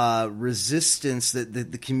the resistance, that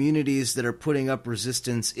the communities that are putting up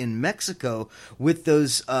resistance in Mexico with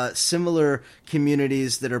those similar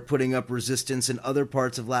communities that are putting up resistance in other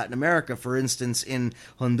parts of Latin America? For instance, in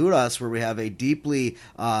Honduras, where we have a deeply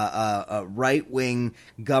right-wing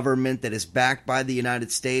government that is backed by the United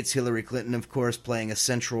States, Hillary Clinton, of course, playing a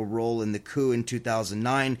central role in the coup in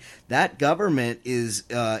 2009. That government is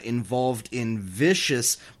involved in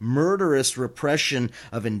vicious, murderous repression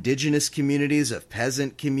of indigenous communities, of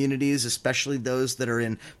peasant communities, especially those that are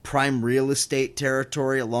in prime real estate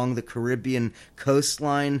territory along the Caribbean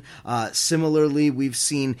coastline. Similarly, we've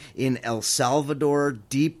seen in El Salvador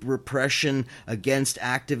deep repression against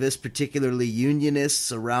activists, particularly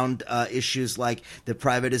unionists, around issues like the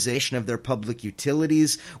privatization of their public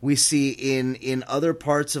utilities. We see in other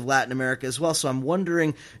parts of Latin America as well. So I'm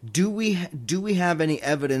wondering, do we have any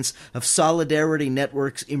evidence of solidarity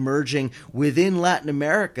networks emerging within Latin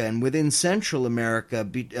America and within Central America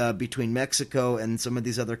between Mexico and some of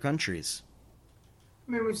these other countries?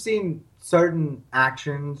 I mean, we've seen certain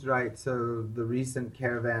actions, right? So the recent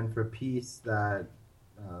Caravan for Peace that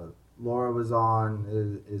Laura was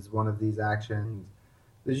on is one of these actions.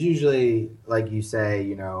 There's usually, like you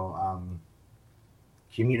say,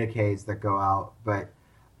 communiques that go out, but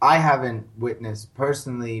I haven't witnessed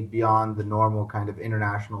personally, beyond the normal kind of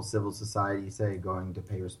international civil society, say, going to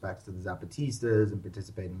pay respects to the Zapatistas and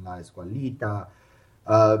participate in La Escuelita.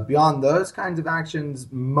 Beyond those kinds of actions,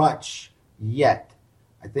 much yet.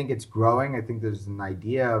 I think it's growing. I think there's an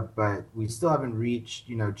idea, but we still haven't reached,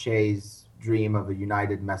 Che's dream of a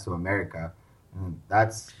united Mesoamerica. And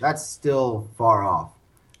that's still far off.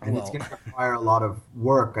 And it's going to require a lot of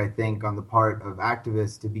work, I think, on the part of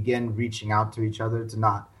activists to begin reaching out to each other, to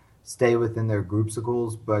not stay within their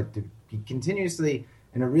groupsicles, but to be continuously,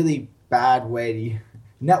 in a really bad way,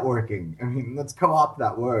 networking. I mean, let's co-opt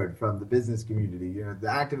that word from the business community. The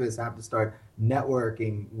activists have to start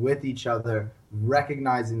networking with each other,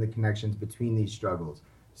 recognizing the connections between these struggles.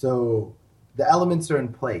 So the elements are in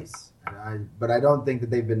place, but I don't think that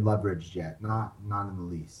they've been leveraged yet, not in the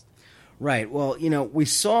least. Right. Well, we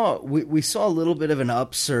saw a little bit of an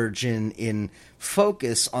upsurge in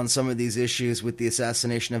focus on some of these issues with the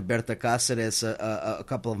assassination of Berta Cáceres a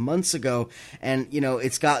couple of months ago, and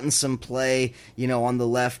it's gotten some play on the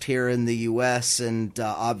left here in the U.S. and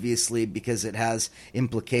obviously because it has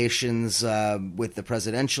implications with the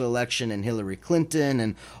presidential election and Hillary Clinton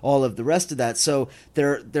and all of the rest of that. So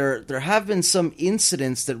there have been some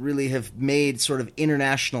incidents that really have made sort of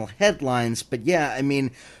international headlines. But yeah, I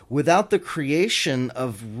mean, without the creation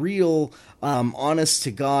of real,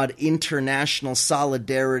 honest-to-God international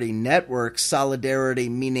solidarity networks, solidarity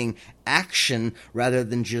meaning action rather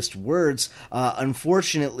than just words,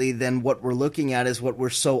 unfortunately, then what we're looking at is what we're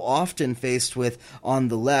so often faced with on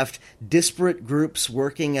the left: disparate groups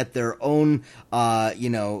working at their own,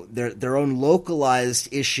 their own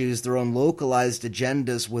localized issues, their own localized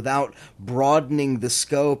agendas, without broadening the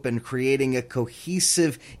scope and creating a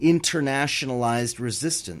cohesive, internationalized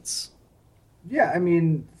resistance. Yeah, I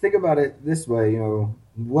mean, think about it this way.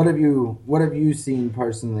 What have you seen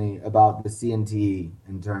personally about the CNT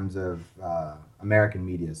in terms of American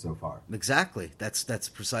media so far? Exactly. That's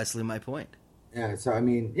precisely my point. Yeah. So I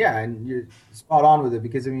mean, yeah, and you're spot on with it,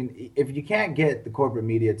 because I mean, if you can't get the corporate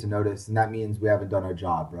media to notice, then that means we haven't done our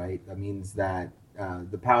job, right? That means that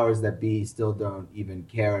the powers that be still don't even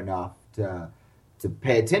care enough to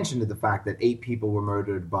pay attention to the fact that 8 people were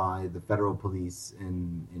murdered by the federal police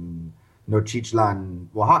in Nochichlan,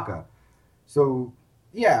 Oaxaca. So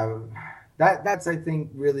yeah, that's I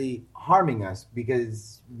think really harming us,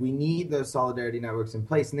 because we need those solidarity networks in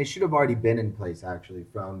place, and they should have already been in place actually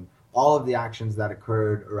from all of the actions that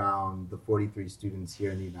occurred around the 43 students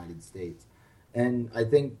here in the United States. And I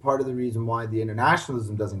think part of the reason why the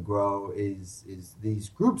internationalism doesn't grow is these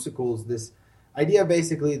groupsicles, this idea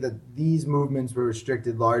basically that these movements were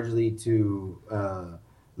restricted largely to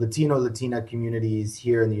Latina communities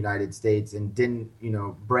here in the United States and didn't,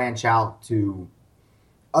 branch out to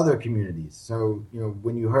other communities. So,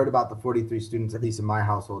 when you heard about the 43 students, at least in my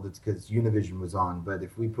household, it's because Univision was on. But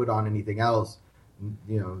if we put on anything else,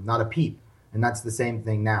 not a peep. And that's the same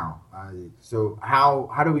thing now. So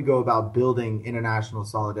how do we go about building international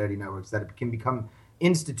solidarity networks that can become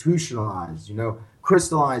institutionalized,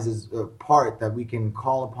 crystallized as a part that we can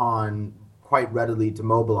call upon quite readily to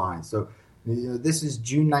mobilize? So, this is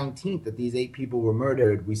June 19th that these 8 people were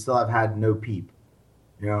murdered. We still have had no peep,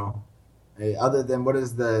 other than what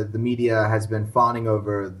is the media has been fawning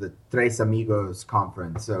over the Tres Amigos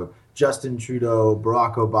conference. So Justin Trudeau,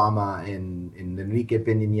 Barack Obama, and Enrique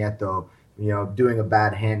Peña Nieto, doing a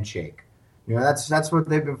bad handshake. That's what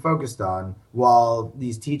they've been focused on while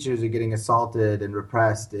these teachers are getting assaulted and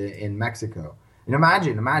repressed in Mexico. And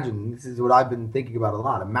imagine, this is what I've been thinking about a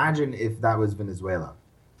lot. Imagine if that was Venezuela,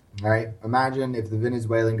 right? Imagine if the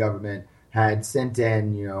Venezuelan government had sent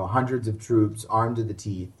in, hundreds of troops armed to the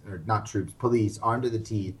teeth, or not troops, police armed to the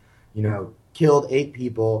teeth, killed 8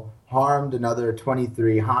 people, harmed another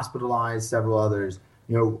 23, hospitalized several others.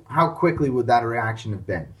 How quickly would that reaction have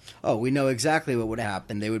been? Oh, we know exactly what would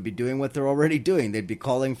happen. They would be doing what they're already doing. They'd be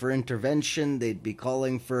calling for intervention. They'd be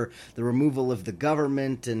calling for the removal of the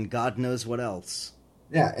government and God knows what else.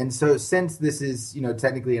 Yeah, and so since this is,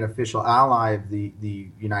 technically an official ally of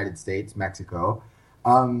the United States, Mexico,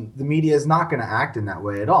 the media is not going to act in that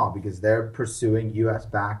way at all because they're pursuing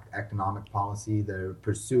U.S.-backed economic policy. They're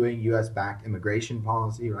pursuing U.S.-backed immigration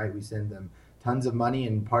policy, right? We send them tons of money,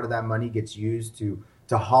 and part of that money gets used to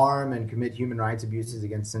harm and commit human rights abuses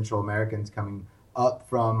against Central Americans coming up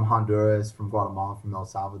from Honduras, from Guatemala, from El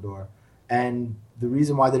Salvador. And the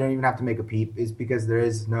reason why they don't even have to make a peep is because there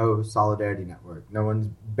is no solidarity network. No one's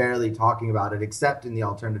barely talking about it except in the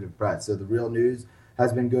alternative press. So the Real News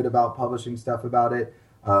has been good about publishing stuff about it.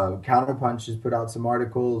 Counterpunch has put out some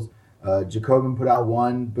articles. Jacobin put out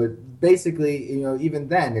one. But basically, even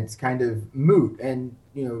then, it's kind of moot. And,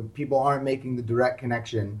 people aren't making the direct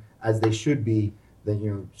connection as they should be.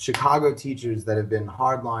 The Chicago teachers that have been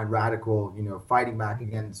hardline radical, fighting back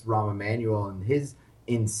against Rahm Emanuel and his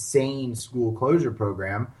insane school closure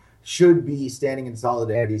program should be standing in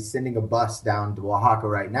solidarity, sending a bus down to Oaxaca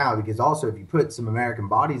right now. Because also, if you put some American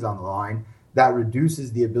bodies on the line, that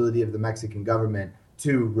reduces the ability of the Mexican government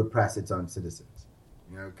to repress its own citizens.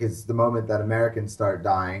 Because the moment that Americans start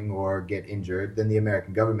dying or get injured, then the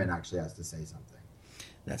American government actually has to say something.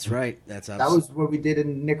 That's right. That was what we did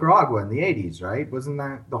in Nicaragua in the 80s, right? Wasn't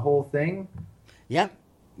that the whole thing? Yeah.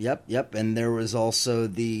 Yep. And there was also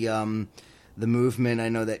the movement. I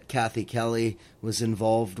know that Kathy Kelly was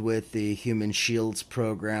involved with the Human Shields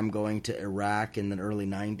program going to Iraq in the early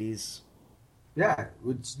 90s. Yeah,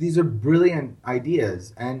 these are brilliant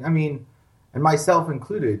ideas. And I mean, and myself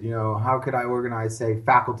included, how could I organize, say,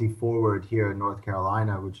 Faculty Forward here in North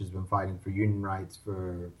Carolina, which has been fighting for union rights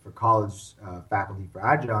for college faculty, for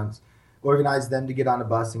adjuncts, organize them to get on a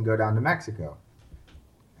bus and go down to Mexico?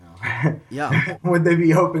 Yeah. Would they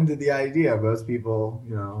be open to the idea? Most people,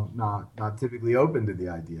 not typically open to the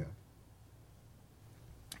idea.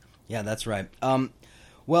 Yeah, that's right.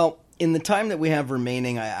 Well, in the time that we have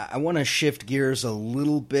remaining, I want to shift gears a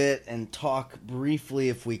little bit and talk briefly,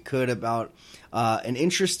 if we could, about an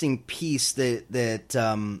interesting piece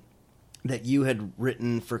that you had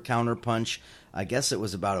written for Counterpunch. I guess it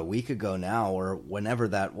was about a week ago now, or whenever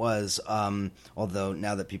that was. Although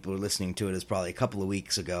now that people are listening to it, it's probably a couple of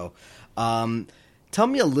weeks ago. Tell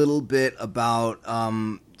me a little bit about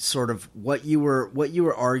sort of what you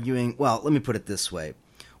were arguing. Well, let me put it this way.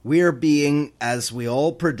 We are being, as we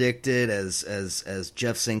all predicted, as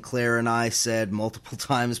Jeff Sinclair and I said multiple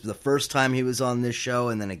times, the first time he was on this show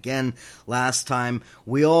and then again last time,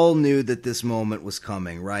 we all knew that this moment was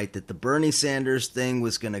coming, right? That the Bernie Sanders thing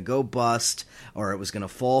was going to go bust, or it was going to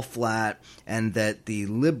fall flat, and that the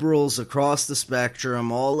liberals across the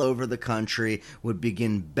spectrum all over the country would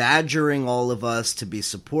begin badgering all of us to be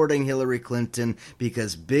supporting Hillary Clinton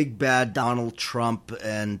because big bad Donald Trump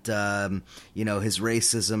and, his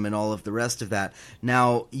racism and all of the rest of that.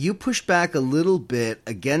 Now, you pushed back a little bit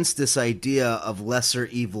against this idea of lesser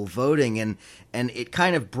evil voting, and it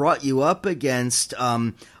kind of brought you up against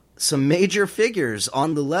some major figures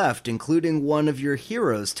on the left, including one of your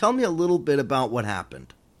heroes. Tell me a little bit about what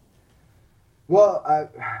happened. Well,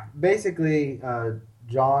 basically,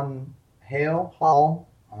 John Hall,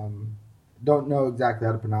 don't know exactly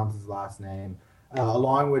how to pronounce his last name,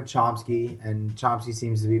 along with Chomsky, and Chomsky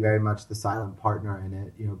seems to be very much the silent partner in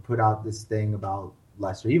it, put out this thing about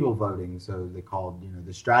lesser evil voting. So they called,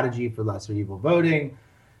 the strategy for lesser evil voting.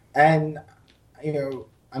 And,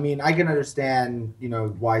 I mean, I can understand,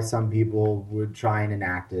 why some people would try and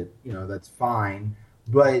enact it. That's fine.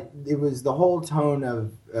 But it was the whole tone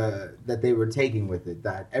of that they were taking with it,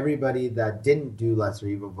 that everybody that didn't do lesser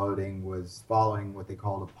evil voting was following what they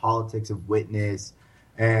called a politics of witness,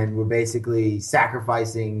 and were basically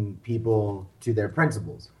sacrificing people to their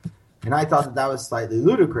principles. And I thought that was slightly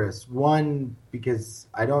ludicrous. One, because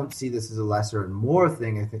I don't see this as a lesser and more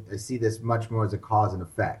thing. I see this much more as a cause and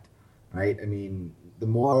effect, right? I mean, the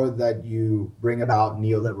more that you bring about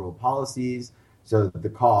neoliberal policies, so the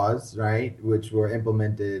cause, right, which were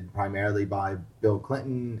implemented primarily by Bill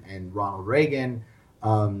Clinton and Ronald Reagan,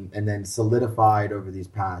 and then solidified over these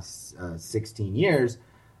past 16 years,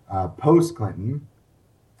 post-Clinton,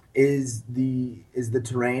 is the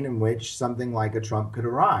terrain in which something like a Trump could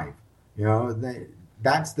arrive.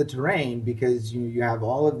 That's the terrain, because you have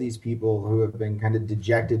all of these people who have been kind of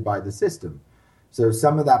dejected by the system. So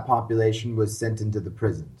some of that population was sent into the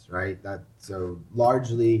prisons, right? So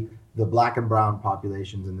largely the black and brown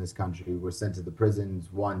populations in this country were sent to the prisons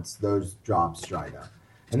once those jobs dried up.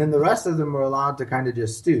 And then the rest of them were allowed to kind of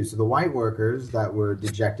just stew. So the white workers that were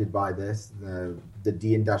dejected by this, the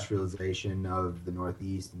deindustrialization of the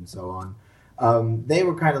Northeast and so on, they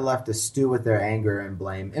were kind of left to stew with their anger and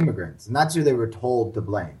blame immigrants. And that's who they were told to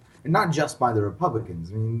blame. And not just by the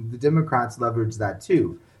Republicans. I mean, the Democrats leveraged that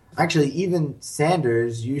too. Actually, even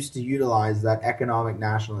Sanders used to utilize that economic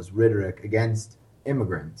nationalist rhetoric against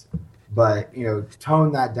immigrants, but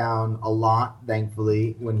toned that down a lot,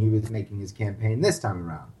 thankfully, when he was making his campaign this time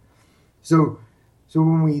around. So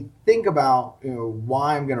when we think about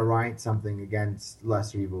why I'm going to write something against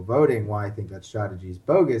lesser evil voting, why I think that strategy is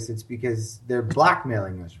bogus, it's because they're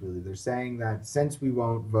blackmailing us. Really, they're saying that since we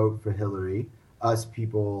won't vote for Hillary, us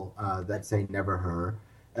people that say never her,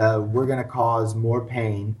 we're going to cause more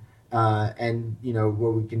pain. And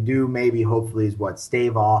what we can do maybe hopefully is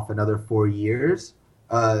stave off another 4 years.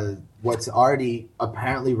 What's already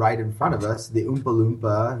apparently right in front of us, the Oompa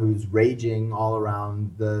Loompa who's raging all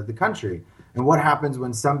around the country. And what happens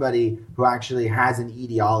when somebody who actually has an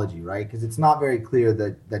ideology, right? Because it's not very clear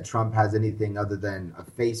that Trump has anything other than a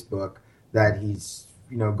Facebook that he's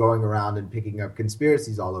going around and picking up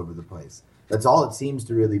conspiracies all over the place. That's all it seems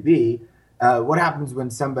to really be. What happens when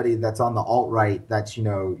somebody that's on the alt-right, that's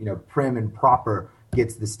prim and proper,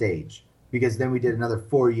 gets the stage? Because then we did another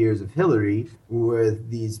 4 years of Hillary with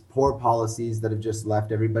these poor policies that have just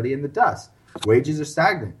left everybody in the dust. Wages are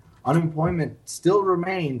stagnant. Unemployment still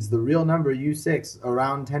remains, the real number, U6,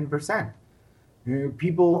 around 10%.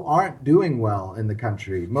 People aren't doing well in the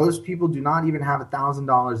country. Most people do not even have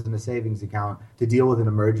 $1,000 in a savings account to deal with an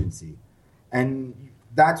emergency. And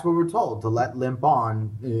that's what we're told, to let limp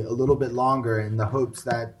on a little bit longer in the hopes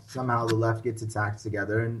that somehow the left gets its acts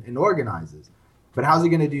together and organizes. But how's it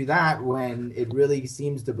going to do that when it really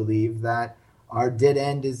seems to believe that our dead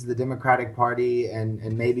end is the Democratic Party, and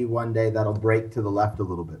maybe one day that'll break to the left a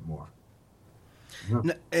little bit more?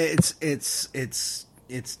 No, it's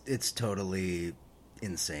totally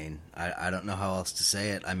insane. I don't know how else to say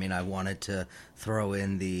it. I mean, I wanted to throw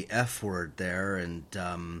in the F word there, and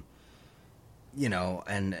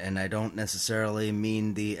and I don't necessarily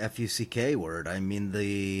mean the FUCK word. I mean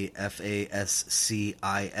the FASCISM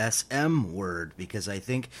word, because I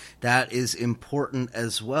think that is important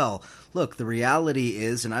as well. Look, the reality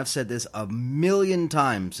is, and I've said this a million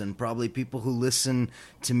times, and probably people who listen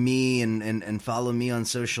to me and follow me on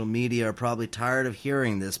social media are probably tired of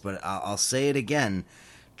hearing this, but I'll say it again.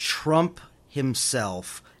 Trump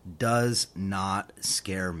himself does not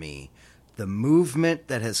scare me. The movement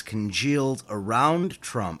that has congealed around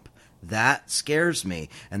Trump, that scares me.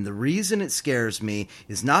 And the reason it scares me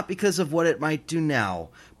is not because of what it might do now,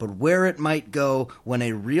 but where it might go when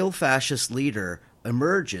a real fascist leader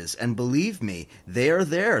emerges. And believe me, they are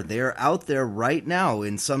there. They are out there right now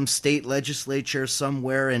in some state legislature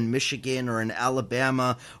somewhere in Michigan or in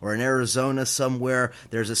Alabama or in Arizona somewhere.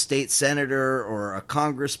 There's a state senator or a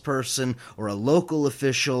congressperson or a local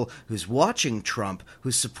official who's watching Trump,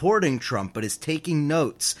 who's supporting Trump, but is taking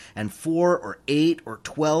notes. And 4 or 8 or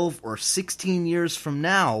 12 or 16 years from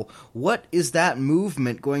now, what is that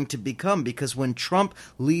movement going to become? Because when Trump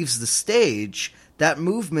leaves the stage, that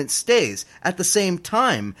movement stays. At the same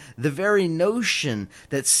time, the very notion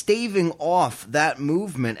that staving off that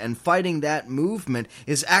movement and fighting that movement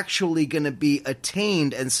is actually going to be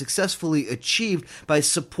attained and successfully achieved by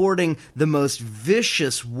supporting the most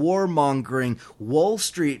vicious, warmongering Wall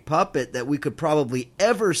Street puppet that we could probably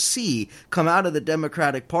ever see come out of the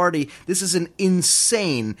Democratic Party. This is an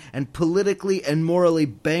insane and politically and morally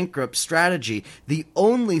bankrupt strategy. The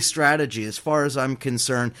only strategy, as far as I'm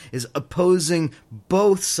concerned, is opposing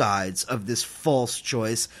both sides of this false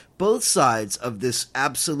choice, both sides of this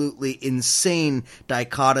absolutely insane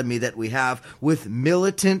dichotomy that we have, with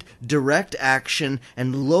militant direct action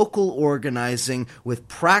and local organizing with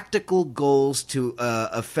practical goals to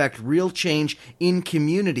affect real change in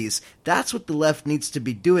communities. That's what the left needs to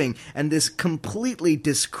be doing, and this completely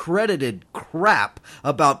discredited crap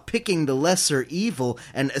about picking the lesser evil,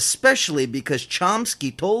 and especially because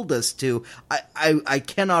Chomsky told us to, I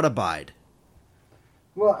cannot abide.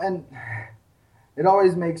 Well, and it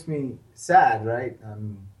always makes me sad, right?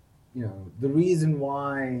 The reason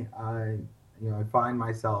why I find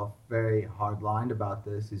myself very hard-lined about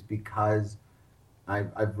this is because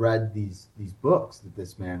I've read these books that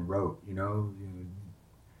this man wrote.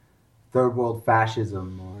 Third World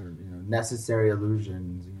Fascism or Necessary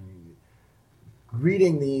Illusions.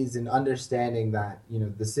 Reading these and understanding that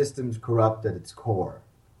the system's corrupt at its core.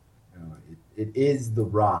 It is the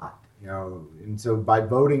rot. And so by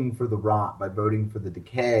voting for the rot, by voting for the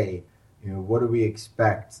decay, what do we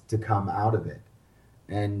expect to come out of it?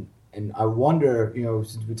 And I wonder,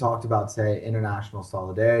 since we talked about, say, international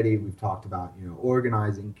solidarity, we've talked about,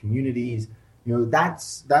 organizing communities,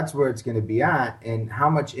 that's where it's going to be at. And how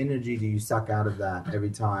much energy do you suck out of that every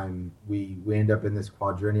time we end up in this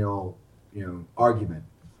quadrennial, argument?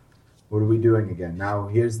 What are we doing again? Now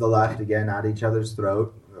here's the left again at each other's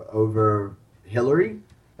throat over Hillary.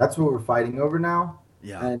 That's what we're fighting over now.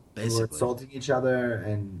 Yeah, and basically. We're insulting each other,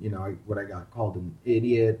 and what I got called an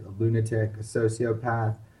idiot, a lunatic, a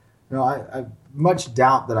sociopath. I much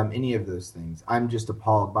doubt that I'm any of those things. I'm just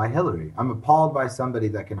appalled by Hillary. I'm appalled by somebody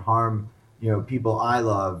that can harm people I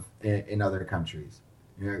love in other countries.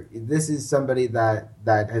 This is somebody that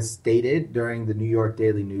has stated during the New York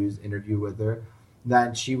Daily News interview with her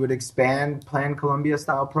that she would expand Plan Colombia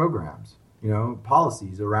style programs,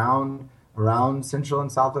 policies around Central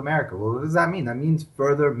and South America. Well, what does that mean? That means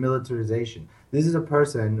further militarization. This is a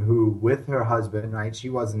person who, with her husband, right, she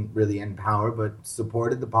wasn't really in power, but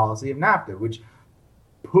supported the policy of NAFTA, which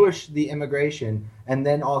pushed the immigration and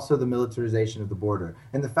then also the militarization of the border.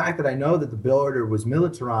 And the fact that I know that the border was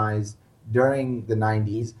militarized during the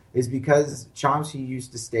 90s is because Chomsky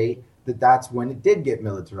used to state that that's when it did get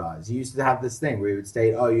militarized. He used to have this thing where he would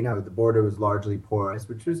state, the border was largely porous,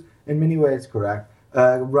 which was in many ways correct.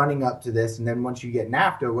 Running up to this, and then once you get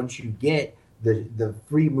NAFTA, once you get the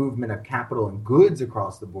free movement of capital and goods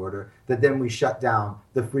across the border, that then we shut down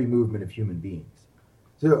the free movement of human beings.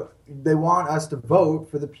 So they want us to vote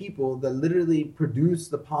for the people that literally produce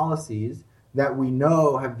the policies that we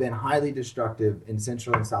know have been highly destructive in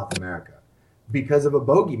Central and South America because of a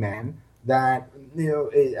bogeyman that,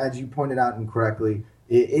 as you pointed out incorrectly,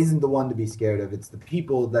 it isn't the one to be scared of. It's the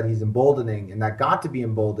people that he's emboldening, and that got to be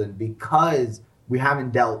emboldened because we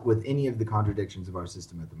haven't dealt with any of the contradictions of our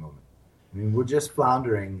system at the moment. I mean, we're just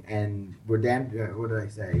floundering, and we're damned. What did I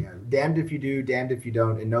say? Damned if you do, damned if you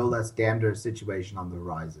don't, and no less damneder situation on the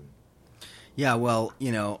horizon. Yeah, well,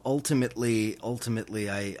 ultimately,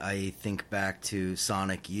 I think back to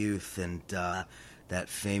Sonic Youth and that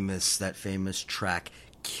famous track,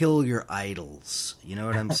 "Kill Your Idols." You know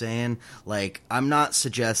what I'm saying? Like, I'm not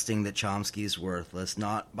suggesting that Chomsky's worthless,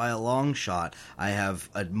 not by a long shot. I have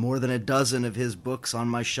more than a dozen of his books on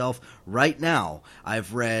my shelf right now.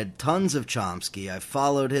 I've read tons of Chomsky. I've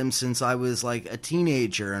followed him since I was like a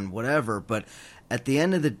teenager and whatever, but at the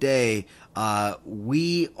end of the day,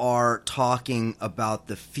 we are talking about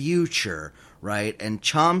the future, right? And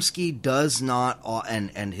Chomsky does not,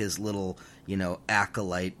 and his little,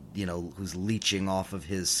 acolyte, who's leeching off of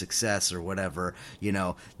his success or whatever,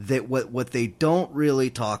 that what they don't really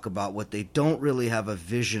talk about, what they don't really have a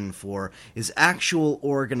vision for, is actual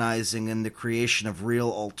organizing and the creation of real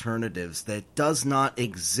alternatives that does not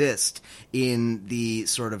exist in the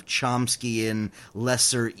sort of Chomskyan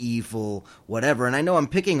lesser evil whatever. And I know I'm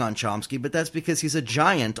picking on Chomsky, but that's because he's a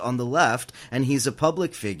giant on the left and he's a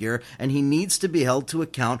public figure and he needs to be held to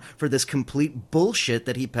account for this complete bullshit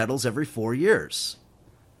that he peddles every 4 years.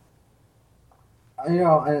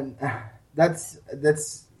 And that's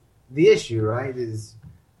the issue, right? Is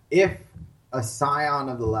if a scion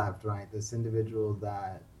of the left, right, this individual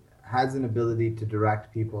that has an ability to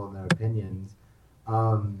direct people in their opinions,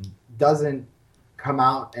 doesn't come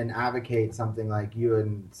out and advocate something like you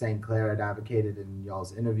and St. Clair had advocated in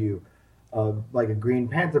y'all's interview, like a Green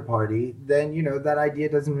Panther Party, then, that idea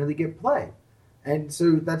doesn't really get play. And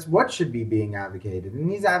so that's what should be being advocated. And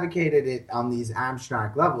he's advocated it on these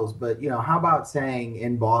abstract levels. But, how about saying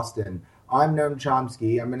in Boston, I'm Noam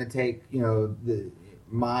Chomsky, I'm going to take,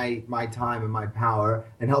 my time and my power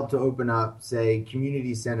and help to open up, say,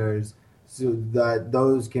 community centers so that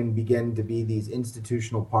those can begin to be these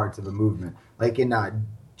institutional parts of a movement. Like in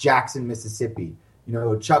Jackson, Mississippi,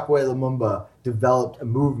 Chokwe Lumumba developed a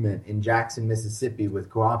movement in Jackson, Mississippi with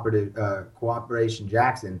Cooperation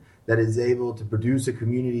Jackson that is able to produce a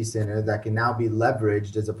community center that can now be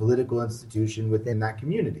leveraged as a political institution within that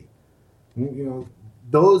community.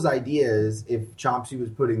 Those ideas, if Chomsky was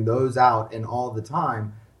putting those out and all the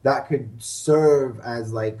time, that could serve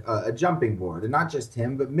as like a jumping board. And not just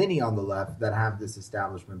him, but many on the left that have this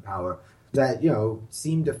establishment power that,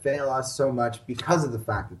 seem to fail us so much because of the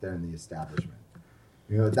fact that they're in the establishment.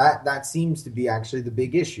 That seems to be actually the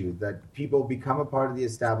big issue, that people become a part of the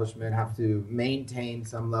establishment, have to maintain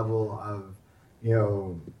some level of,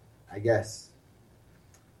 I guess,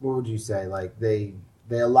 what would you say? Like they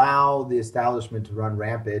allow the establishment to run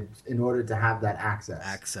rampant in order to have that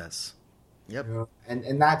access. Yep.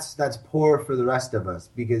 And that's poor for the rest of us,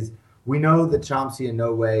 because we know that Chomsky in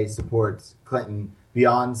no way supports Clinton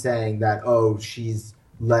beyond saying that, she's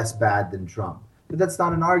less bad than Trump. But that's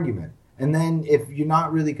not an argument. And then if you're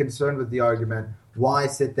not really concerned with the argument, why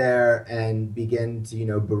sit there and begin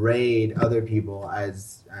to, berate other people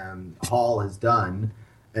as Hall has done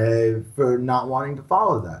for not wanting to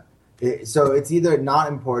follow that? So it's either not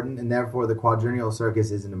important and therefore the quadrennial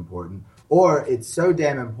circus isn't important, or it's so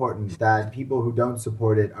damn important that people who don't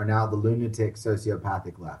support it are now the lunatic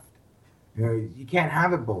sociopathic left. You can't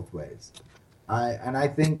have it both ways. And I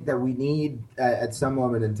think that we need, at some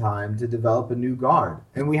moment in time, to develop a new guard.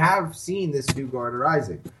 And we have seen this new guard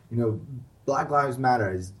arising. Black Lives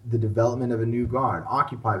Matter is the development of a new guard.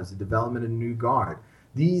 Occupy was the development of a new guard.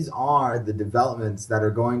 These are the developments that are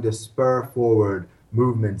going to spur forward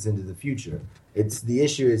movements into the future. The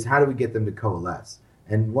issue is, how do we get them to coalesce?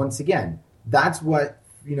 And once again, that's what,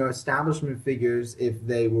 establishment figures, if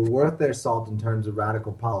they were worth their salt in terms of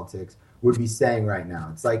radical politics, would be saying right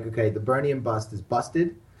now. It's like, okay, the Bernian bust is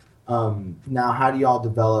busted. Now, how do y'all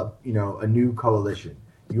develop, a new coalition?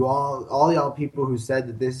 All y'all people who said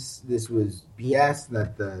that this was BS,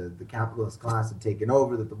 that the capitalist class had taken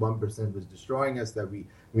over, that the 1% was destroying us, that we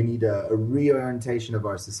need a reorientation of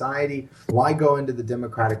our society. Why go into the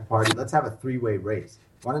Democratic Party? Let's have a three-way race.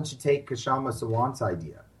 Why don't you take Kshama Sawant's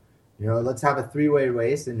idea? Let's have a three-way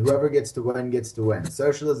race, and whoever gets to win gets to win.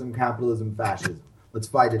 Socialism, capitalism, fascism. Let's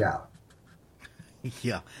fight it out.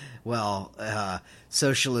 Yeah, well,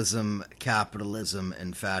 socialism, capitalism,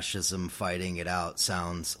 and fascism fighting it out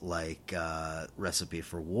sounds like a recipe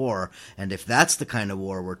for war. And if that's the kind of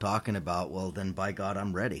war we're talking about, well, then by God,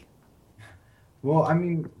 I'm ready. Well, I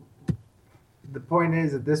mean, the point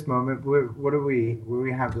is, at this moment, what do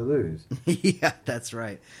we have to lose? Yeah, that's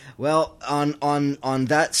right. Well, on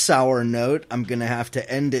that sour note, I'm going to have to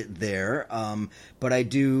end it there. But I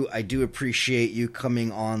do appreciate you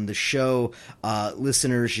coming on the show.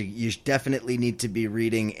 Listeners, you definitely need to be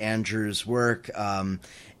reading Andrew's work.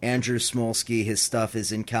 Andrew Smolsky, his stuff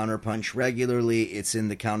is in Counterpunch regularly. It's in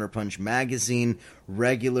the Counterpunch magazine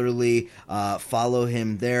regularly. Follow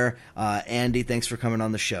him there. Andy, thanks for coming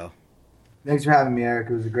on the show. Thanks for having me, Eric.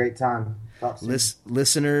 It was a great time. Talk soon.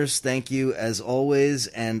 Listeners, thank you as always,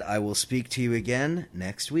 and I will speak to you again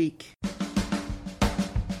next week.